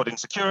you've got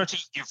insecurity.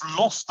 You've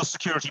lost the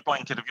security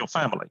blanket of your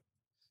family.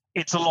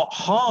 It's a lot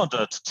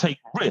harder to take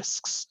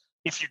risks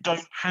if you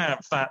don't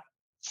have that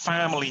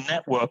family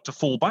network to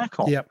fall back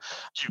on. Yep.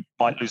 You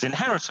might lose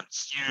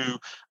inheritance.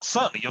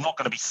 You're not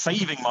going to be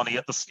saving money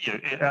at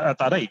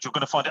that age. You're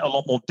going to find it a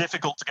lot more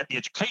difficult to get the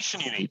education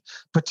you need,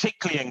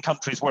 particularly in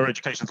countries where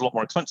education is a lot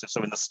more expensive.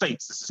 So in the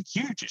States, this is a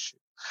huge issue.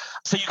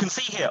 So you can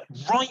see here,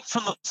 right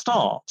from the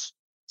start,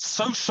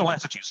 social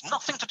attitudes,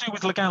 nothing to do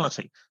with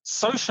legality,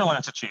 social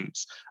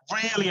attitudes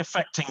really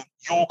affecting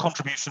your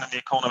contribution in the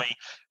economy,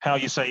 how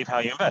you save, how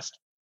you invest.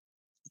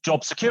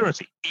 Job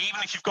security,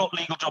 even if you've got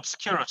legal job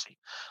security,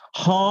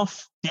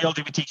 half the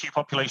LGBTQ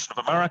population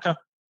of America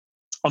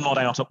are not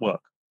out at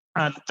work.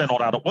 And they're not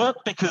out at work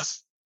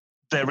because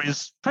there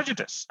is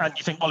prejudice. And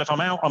you think, well, if I'm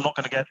out, I'm not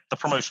going to get the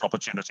promotion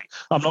opportunity.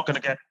 I'm not going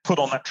to get put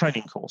on that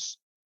training course.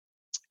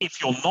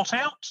 If you're not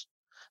out,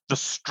 the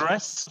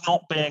stress of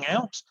not being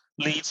out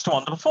leads to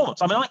underperformance.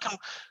 I mean,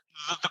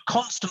 the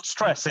constant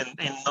stress in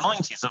the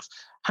 90s of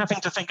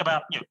having to think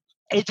about,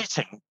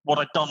 editing what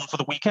I'd done for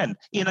the weekend.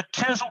 In a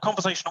casual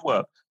conversation at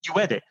work, you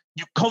edit.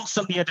 You're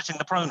constantly editing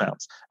the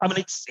pronouns. I mean,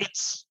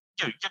 it's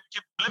you're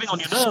living on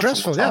your nerves.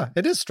 Stressful, yeah.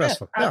 It is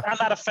stressful. Yeah. And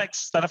that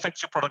affects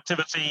your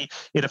productivity.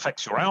 It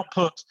affects your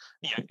output.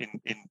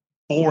 In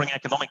boring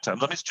economic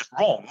terms, I mean, it's just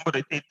wrong, but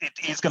it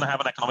is going to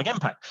have an economic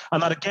impact.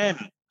 And that,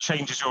 again,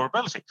 changes your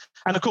ability.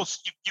 And, of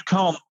course, you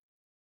can't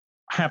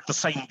have the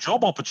same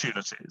job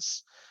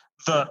opportunities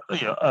that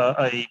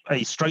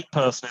a straight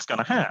person is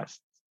going to have.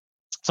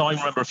 So I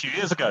remember a few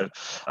years ago,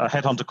 a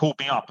headhunter called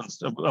me up and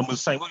was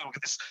saying, well, look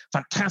at this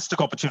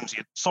fantastic opportunity,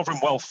 a sovereign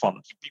wealth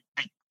fund. You'd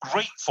be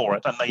great for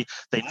it. And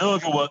they know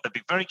of your work. They'd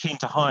be very keen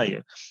to hire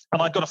you.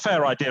 And I got a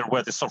fair idea of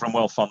where this sovereign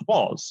wealth fund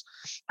was.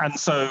 And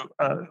so,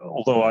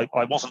 although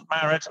I wasn't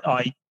married,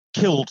 I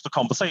killed the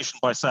conversation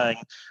by saying,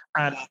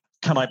 and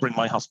can I bring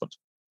my husband?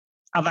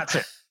 And that's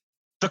it.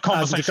 The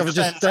conversation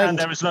ends, and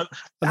there is no...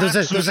 There's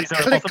a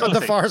click on the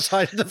far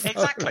side of the phone.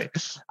 Exactly.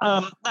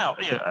 Now,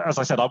 as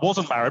I said, I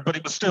wasn't married, but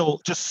it was still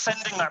just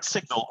sending that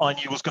signal I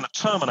knew was going to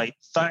terminate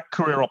that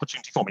career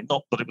opportunity for me.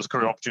 Not that it was a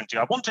career opportunity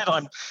I wanted.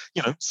 I'm,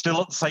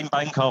 still at the same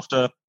bank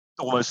after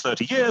almost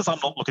 30 years. I'm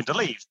not looking to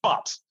leave,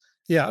 but...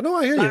 Yeah, no,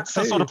 I hear you. That's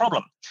the sort of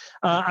problem.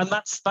 And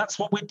that's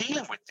what we're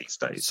dealing with these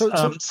days.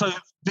 So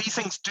these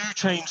things do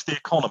change the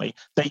economy.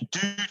 They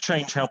do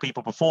change how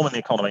people perform in the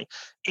economy.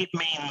 It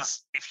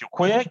means if you're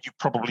queer, you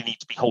probably need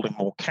to be holding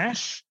more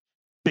cash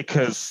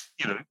because,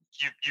 you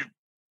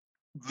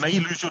may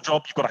lose your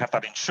job. You've got to have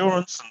that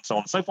insurance and so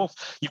on and so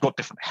forth. You've got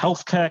different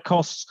healthcare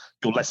costs.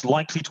 You're less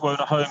likely to own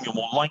a home. You're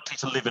more likely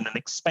to live in an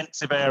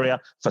expensive area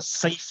for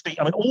safety.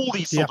 I mean, all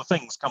these sort of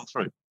things come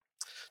through.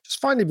 Just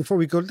finally, before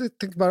we go, let's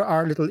think about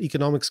our little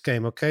economics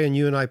game, okay? And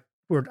you and I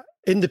were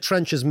in the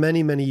trenches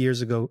many, many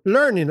years ago,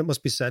 learning, it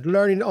must be said,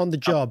 learning on the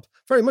job,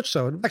 very much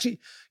so. And actually,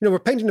 we're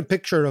painting a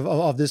picture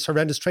of this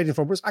horrendous trading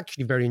firm, but it's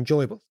actually very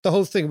enjoyable. The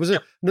whole thing was an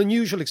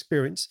unusual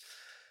experience.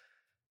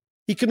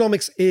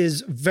 Economics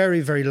is very,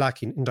 very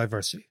lacking in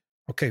diversity,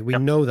 Okay, we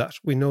know that.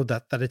 We know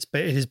that it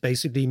is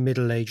basically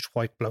middle-aged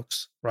white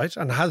blokes, right?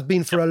 And has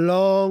been for a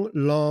long,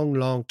 long,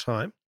 long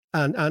time.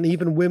 And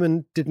even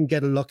women didn't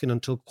get a look in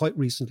until quite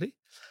recently.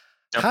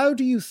 Yep. How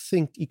do you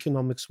think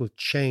economics will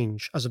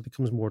change as it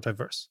becomes more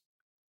diverse?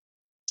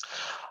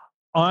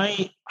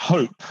 I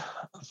hope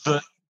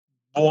that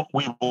what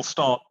we will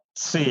start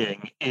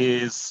seeing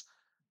is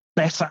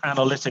better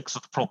analytics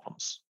of the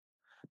problems.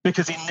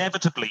 Because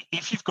inevitably,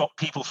 if you've got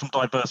people from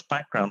diverse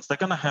backgrounds, they're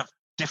going to have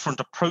different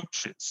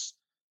approaches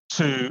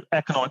to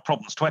economic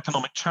problems, to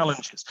economic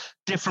challenges,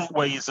 different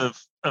ways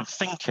of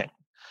thinking.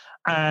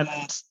 And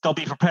they'll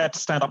be prepared to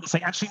stand up and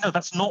say, actually, no,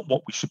 that's not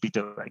what we should be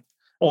doing,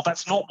 or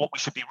that's not what we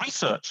should be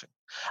researching.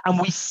 And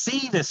we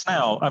see this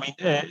now. I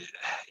mean,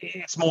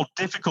 it's more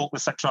difficult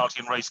with sexuality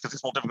and race because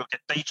it's more difficult to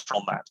get data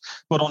on that.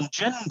 But on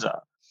gender,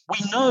 we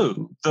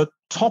know that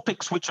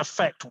topics which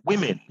affect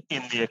women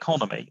in the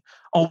economy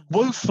are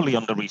woefully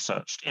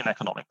under-researched in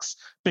economics,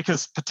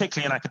 because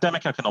particularly in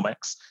academic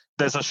economics,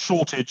 there's a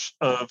shortage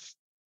of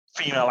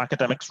female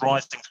academics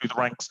rising through the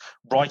ranks,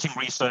 writing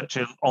research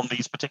on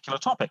these particular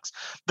topics.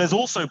 There's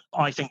also,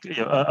 I think,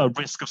 a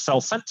risk of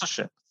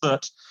self-censorship,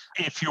 that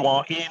if you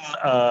are in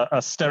a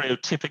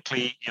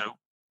stereotypically,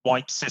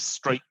 white, cis,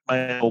 straight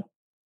male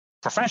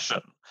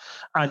profession,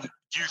 and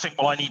you think,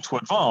 well, I need to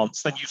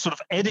advance, then you sort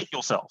of edit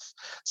yourself.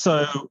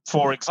 So,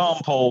 for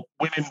example,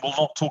 women will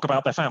not talk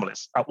about their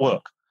families at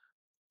work,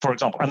 for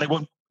example, and they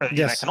won't in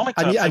economic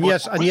terms.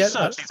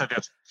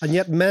 And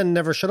yet men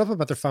never shut up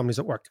about their families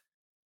at work.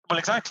 Well,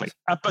 exactly.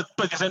 But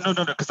you say, no,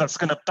 because that's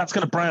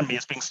gonna brand me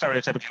as being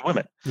stereotypically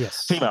women,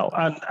 female,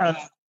 and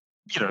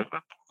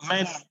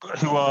men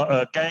who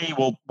are gay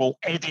will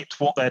edit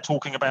what they're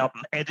talking about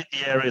and edit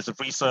the areas of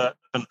research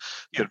and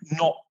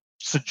not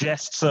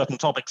suggest certain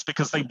topics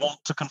because they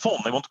want to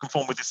conform. They want to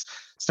conform with this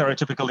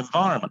stereotypical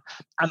environment.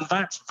 And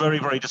that's very,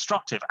 very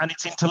destructive. And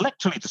it's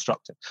intellectually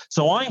destructive.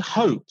 So I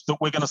hope that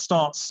we're going to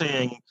start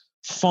seeing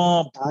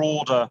far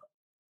broader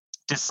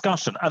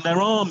discussion. And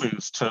there are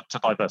moves to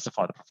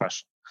diversify the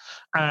profession.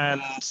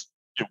 And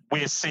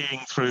we're seeing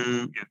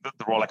through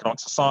the Royal Economic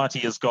Society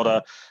has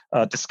got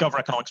a Discover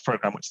Economics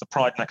program, which the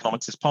Pride in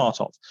Economics is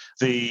part of.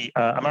 The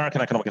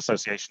American Economic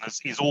Association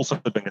is also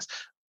doing this.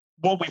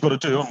 What we've got to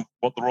do, and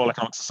what the Royal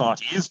Economic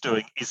Society is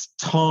doing, is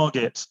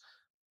target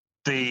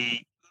the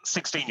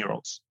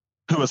 16-year-olds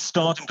who are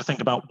starting to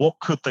think about what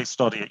could they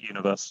study at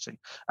university,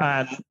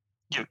 and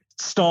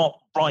start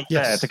right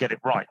there to get it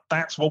right.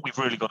 That's what we've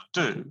really got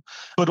to do.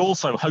 But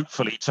also,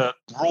 hopefully, to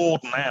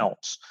broaden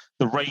out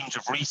the range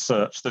of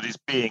research that is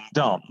being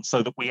done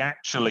so that we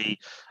actually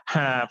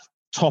have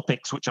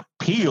topics which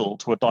appeal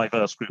to a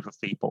diverse group of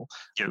people,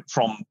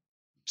 from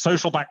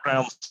social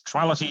backgrounds,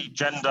 sexuality,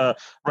 gender,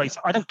 race.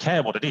 I don't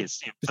care what it is.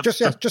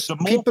 Just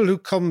people who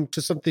come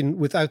to something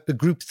without the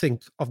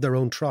groupthink of their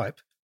own tribe.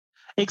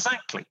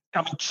 Exactly.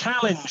 I mean,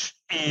 challenge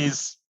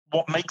is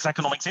what makes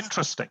economics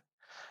interesting.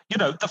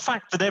 The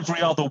fact that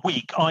every other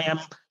week I am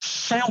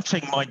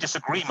shouting my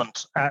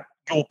disagreement at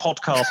your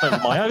podcast over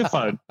my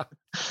iPhone,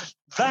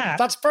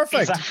 that's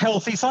perfect. Is a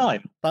healthy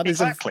sign. That is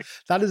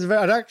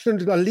very.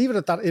 Actually, I'll leave it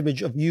at that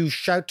image of you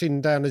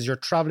shouting down as you're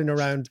travelling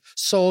around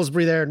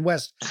Salisbury there in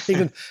West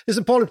England.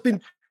 Listen, Paul, it's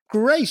been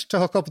great to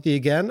hook up with you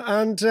again,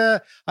 and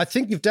I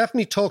think you've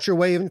definitely talked your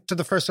way into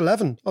the first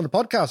 11 on the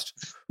podcast.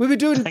 We'll be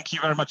doing. Thank you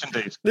very much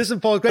indeed.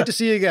 Listen, Paul, great to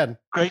see you again.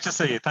 Great to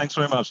see you. Thanks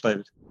very much,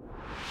 David.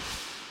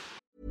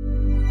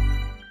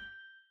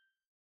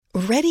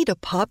 Ready to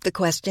pop the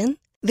question?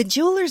 The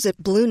jewelers at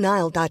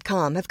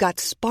BlueNile.com have got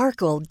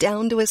sparkle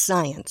down to a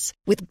science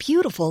with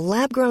beautiful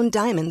lab-grown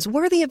diamonds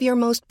worthy of your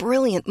most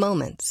brilliant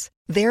moments.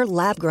 Their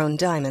lab-grown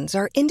diamonds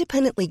are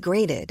independently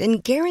graded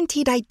and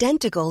guaranteed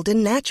identical to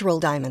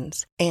natural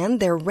diamonds, and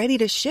they're ready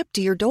to ship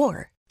to your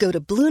door. Go to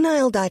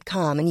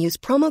BlueNile.com and use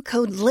promo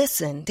code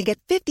LISTEN to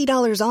get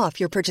 $50 off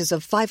your purchase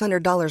of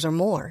 $500 or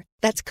more.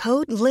 That's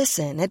code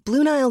LISTEN at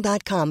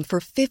BlueNile.com for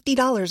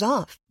 $50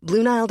 off.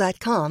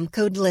 BlueNile.com,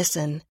 code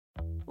LISTEN.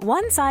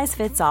 One size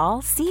fits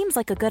all seems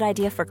like a good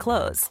idea for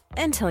clothes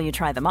until you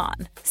try them on.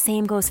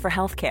 Same goes for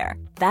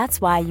healthcare. That's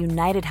why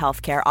United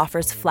Healthcare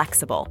offers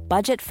flexible,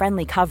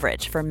 budget-friendly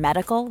coverage for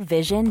medical,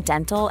 vision,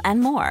 dental, and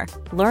more.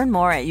 Learn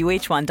more at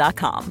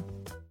UH1.com.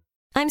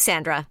 I'm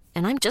Sandra,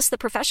 and I'm just the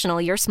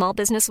professional your small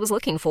business was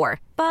looking for.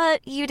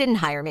 But you didn't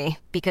hire me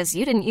because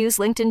you didn't use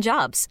LinkedIn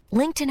Jobs.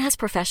 LinkedIn has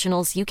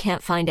professionals you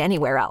can't find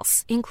anywhere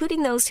else,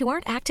 including those who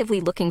aren't actively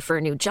looking for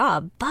a new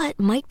job, but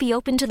might be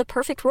open to the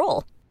perfect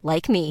role,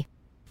 like me.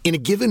 In a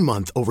given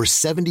month, over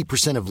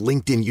 70% of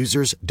LinkedIn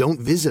users don't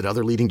visit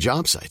other leading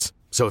job sites.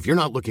 So if you're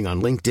not looking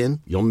on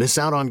LinkedIn, you'll miss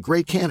out on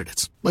great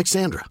candidates like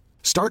Sandra.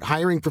 Start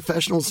hiring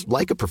professionals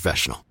like a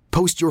professional.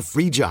 Post your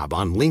free job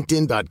on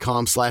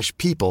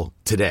linkedin.com/people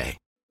today.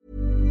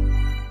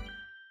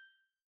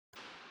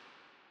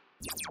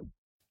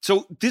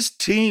 So this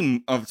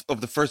team of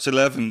the first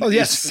 11. Oh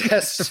yes,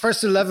 the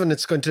first 11.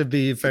 It's going to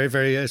be very,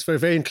 very. It's very,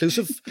 very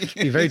inclusive.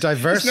 Be very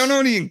diverse. It's not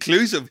only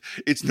inclusive.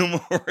 It's no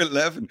more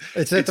 11.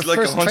 It's like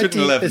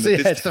 111.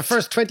 It's the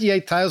first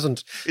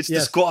 28,000. It's the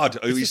squad.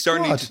 It's the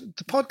squad.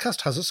 The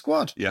podcast has a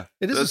squad. Yeah,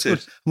 it is a squad.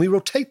 And we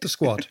rotate the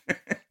squad.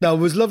 Now, it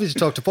was lovely to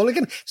talk to Paul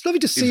again. It's lovely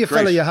to see a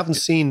fella you haven't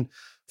seen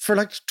for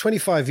like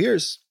 25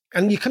 years.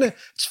 And you kind of,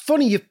 it's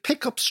funny, you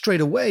pick up straight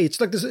away. It's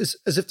like this,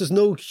 as if there's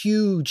no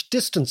huge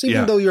distance,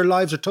 even though your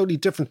lives are totally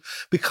different,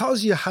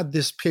 because you had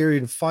this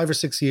period of 5 or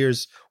 6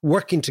 years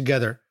working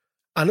together.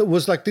 And it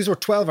was like, these were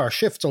 12-hour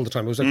shifts all the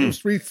time. It was like, it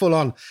was really full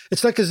on.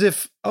 It's like as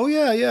if, oh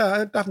yeah,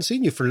 I haven't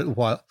seen you for a little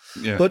while.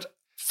 Yeah. But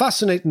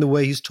fascinating the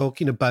way he's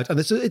talking about, and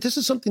this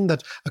is something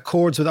that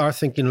accords with our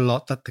thinking a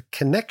lot, that the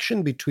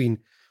connection between,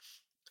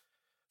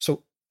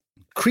 so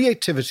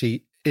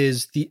creativity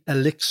is the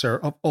elixir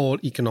of all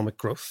economic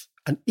growth.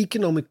 And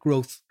economic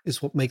growth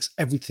is what makes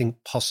everything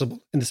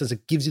possible. In the sense,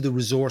 it gives you the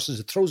resources,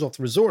 it throws off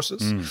the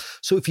resources.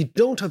 So if you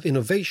don't have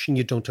innovation,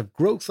 you don't have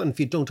growth. And if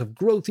you don't have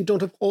growth, you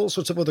don't have all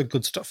sorts of other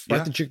good stuff,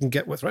 right, that you can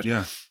get with, right?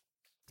 Yeah.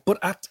 But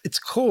at its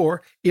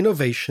core,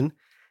 innovation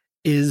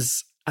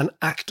is an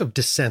act of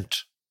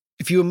dissent.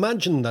 If you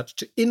imagine that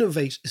to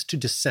innovate is to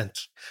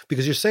dissent,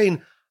 because you're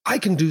saying, I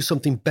can do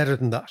something better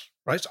than that,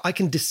 right? I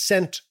can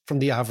dissent from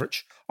the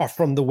average or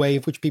from the way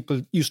in which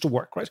people used to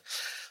work, right?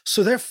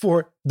 So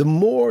therefore, the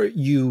more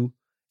you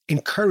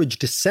encourage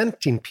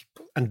dissenting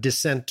people and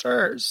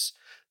dissenters,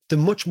 the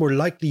much more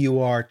likely you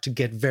are to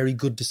get very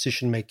good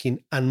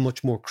decision-making and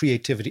much more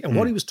creativity. And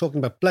what he was talking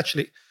about,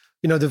 Bletchley,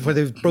 where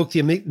they broke the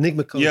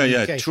Enigma code. Yeah,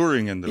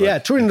 Turing and the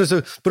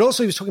Turing. But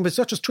also he was talking about, it's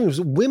not just Turing, it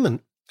was women.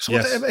 So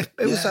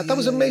that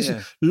was amazing.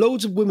 Yeah.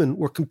 Loads of women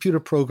were computer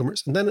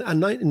programmers. And then in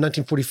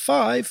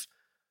 1945,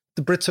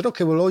 the Brits said,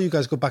 okay, well, all you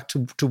guys go back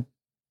to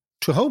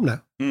home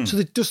now. So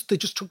they just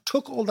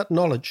took all that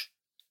knowledge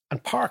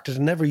and parked it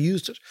and never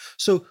used it.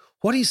 So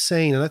what he's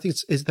saying, and I think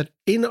is that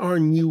in our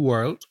new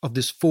world of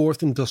this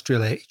fourth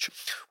industrial age,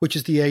 which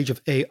is the age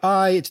of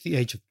AI, it's the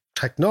age of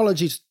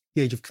technology, it's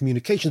the age of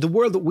communication, the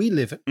world that we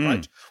live in,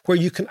 right? Where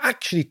you can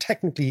actually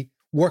technically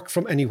work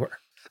from anywhere,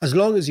 as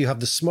long as you have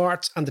the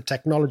smarts and the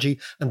technology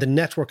and the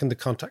network and the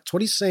contacts.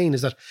 What he's saying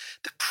is that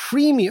the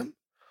premium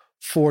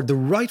for the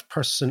right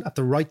person at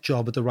the right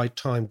job at the right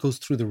time goes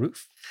through the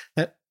roof.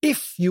 Now,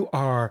 if you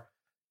are,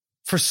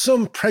 for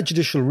some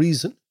prejudicial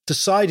reason,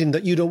 deciding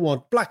that you don't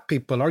want black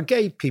people or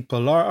gay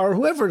people or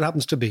whoever it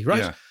happens to be,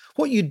 right? Yeah.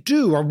 What you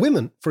do, or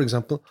women, for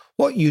example,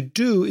 what you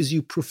do is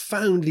you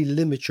profoundly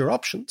limit your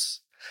options.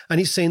 And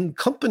he's saying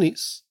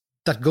companies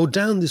that go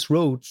down this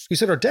road, he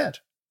said, are dead.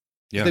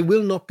 Yeah. They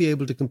will not be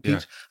able to compete.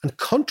 Yeah. And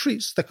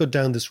countries that go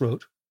down this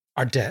road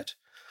are dead.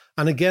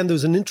 And again, there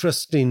was an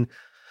interesting...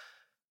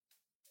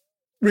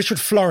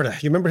 Richard Florida,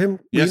 you remember him?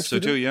 Yes, I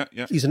do, yeah.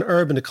 He's an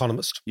urban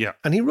economist. Yeah.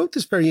 And he wrote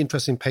this very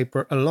interesting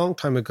paper a long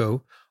time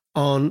ago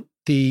on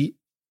the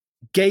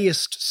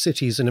gayest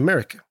cities in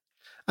America.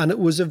 And it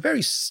was a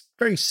very,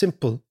 very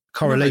simple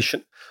correlation.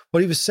 Right.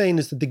 What he was saying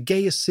is that the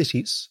gayest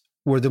cities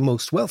were the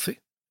most wealthy,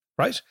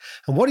 right?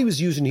 And what he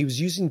was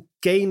using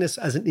gayness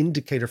as an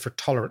indicator for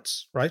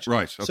tolerance, right?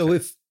 Right. Okay. So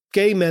if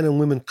gay men and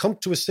women come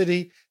to a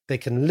city, they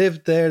can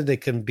live there, they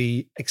can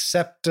be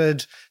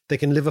accepted, they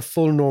can live a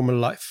full normal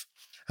life.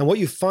 And what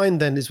you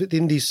find then is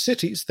within these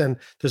cities, then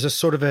there's a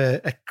sort of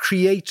a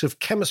creative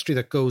chemistry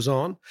that goes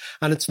on.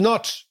 And it's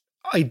not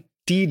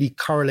ideally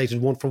correlated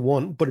one for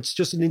one, but it's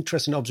just an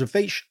interesting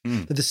observation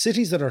that the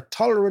cities that are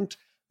tolerant,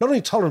 not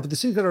only tolerant, but the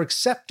cities that are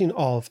accepting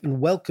of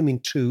and welcoming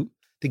to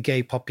the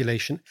gay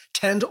population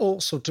tend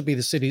also to be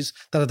the cities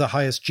that have the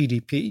highest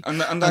GDP.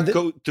 And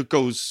that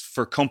goes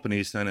for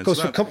companies then as well.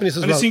 Goes for companies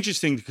as well. And it's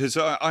interesting because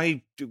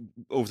I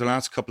over the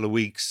last couple of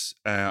weeks,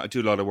 I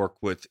do a lot of work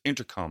with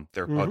Intercom,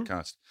 their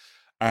podcast.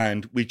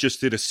 And we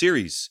just did a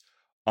series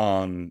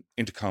on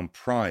Intercom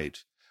Pride.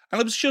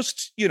 And it was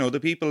just, the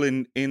people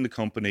in the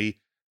company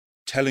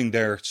telling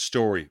their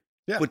story.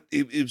 Yeah. But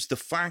it was the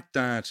fact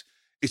that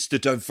it's the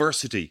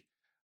diversity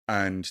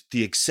and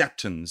the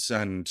acceptance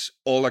and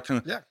all that kind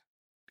of... Yeah.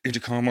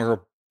 Intercom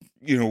are,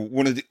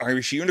 one of the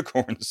Irish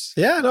unicorns.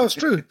 Yeah, no, it's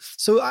true.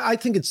 So I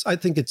think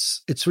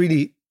it's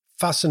really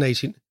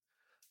fascinating.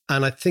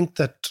 And I think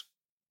that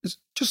it's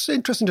just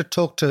interesting to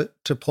talk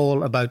to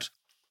Paul about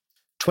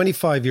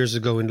 25 years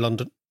ago in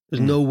London. There's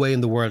no way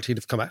in the world he'd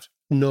have come out.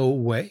 No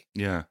way.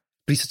 Yeah.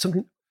 But he said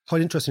something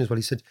quite interesting as well.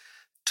 He said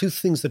 2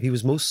 things that he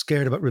was most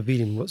scared about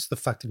revealing was the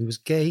fact that he was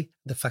gay and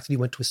the fact that he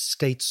went to a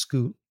state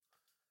school.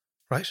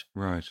 Right?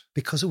 Right.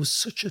 Because it was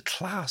such a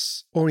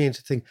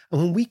class-oriented thing.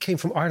 And when we came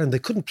from Ireland, they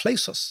couldn't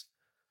place us.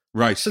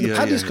 Right. So the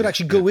paddies could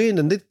actually go in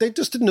and they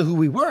just didn't know who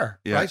we were.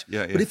 Yeah, right?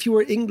 Yeah. But if you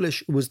were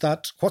English, it was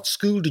that, what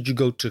school did you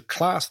go to,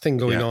 class thing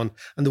going on,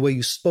 and the way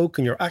you spoke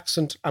and your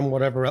accent and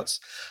whatever else.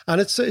 And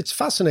it's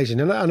fascinating.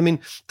 And I mean,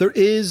 there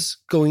is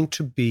going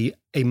to be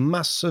a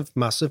massive,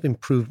 massive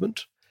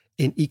improvement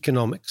in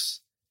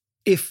economics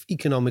if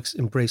economics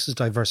embraces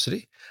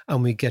diversity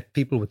and we get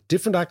people with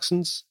different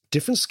accents,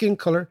 different skin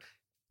color,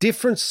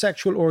 different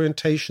sexual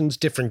orientations,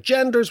 different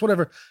genders,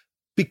 whatever,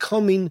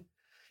 becoming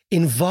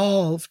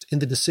involved in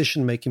the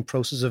decision-making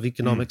process of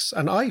economics.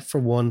 And I, for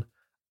one,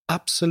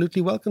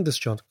 absolutely welcome this,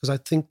 John, because I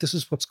think this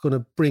is what's going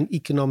to bring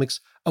economics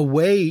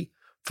away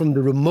from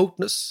the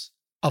remoteness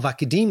of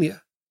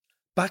academia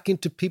back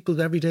into people's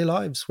everyday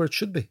lives where it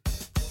should be.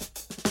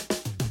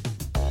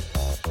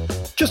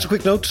 Just a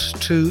quick note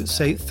to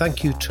say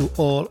thank you to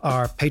all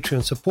our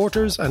Patreon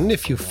supporters. And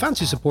if you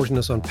fancy supporting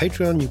us on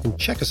Patreon, you can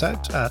check us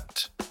out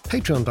at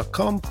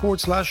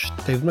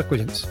patreon.com/David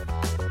McWilliams.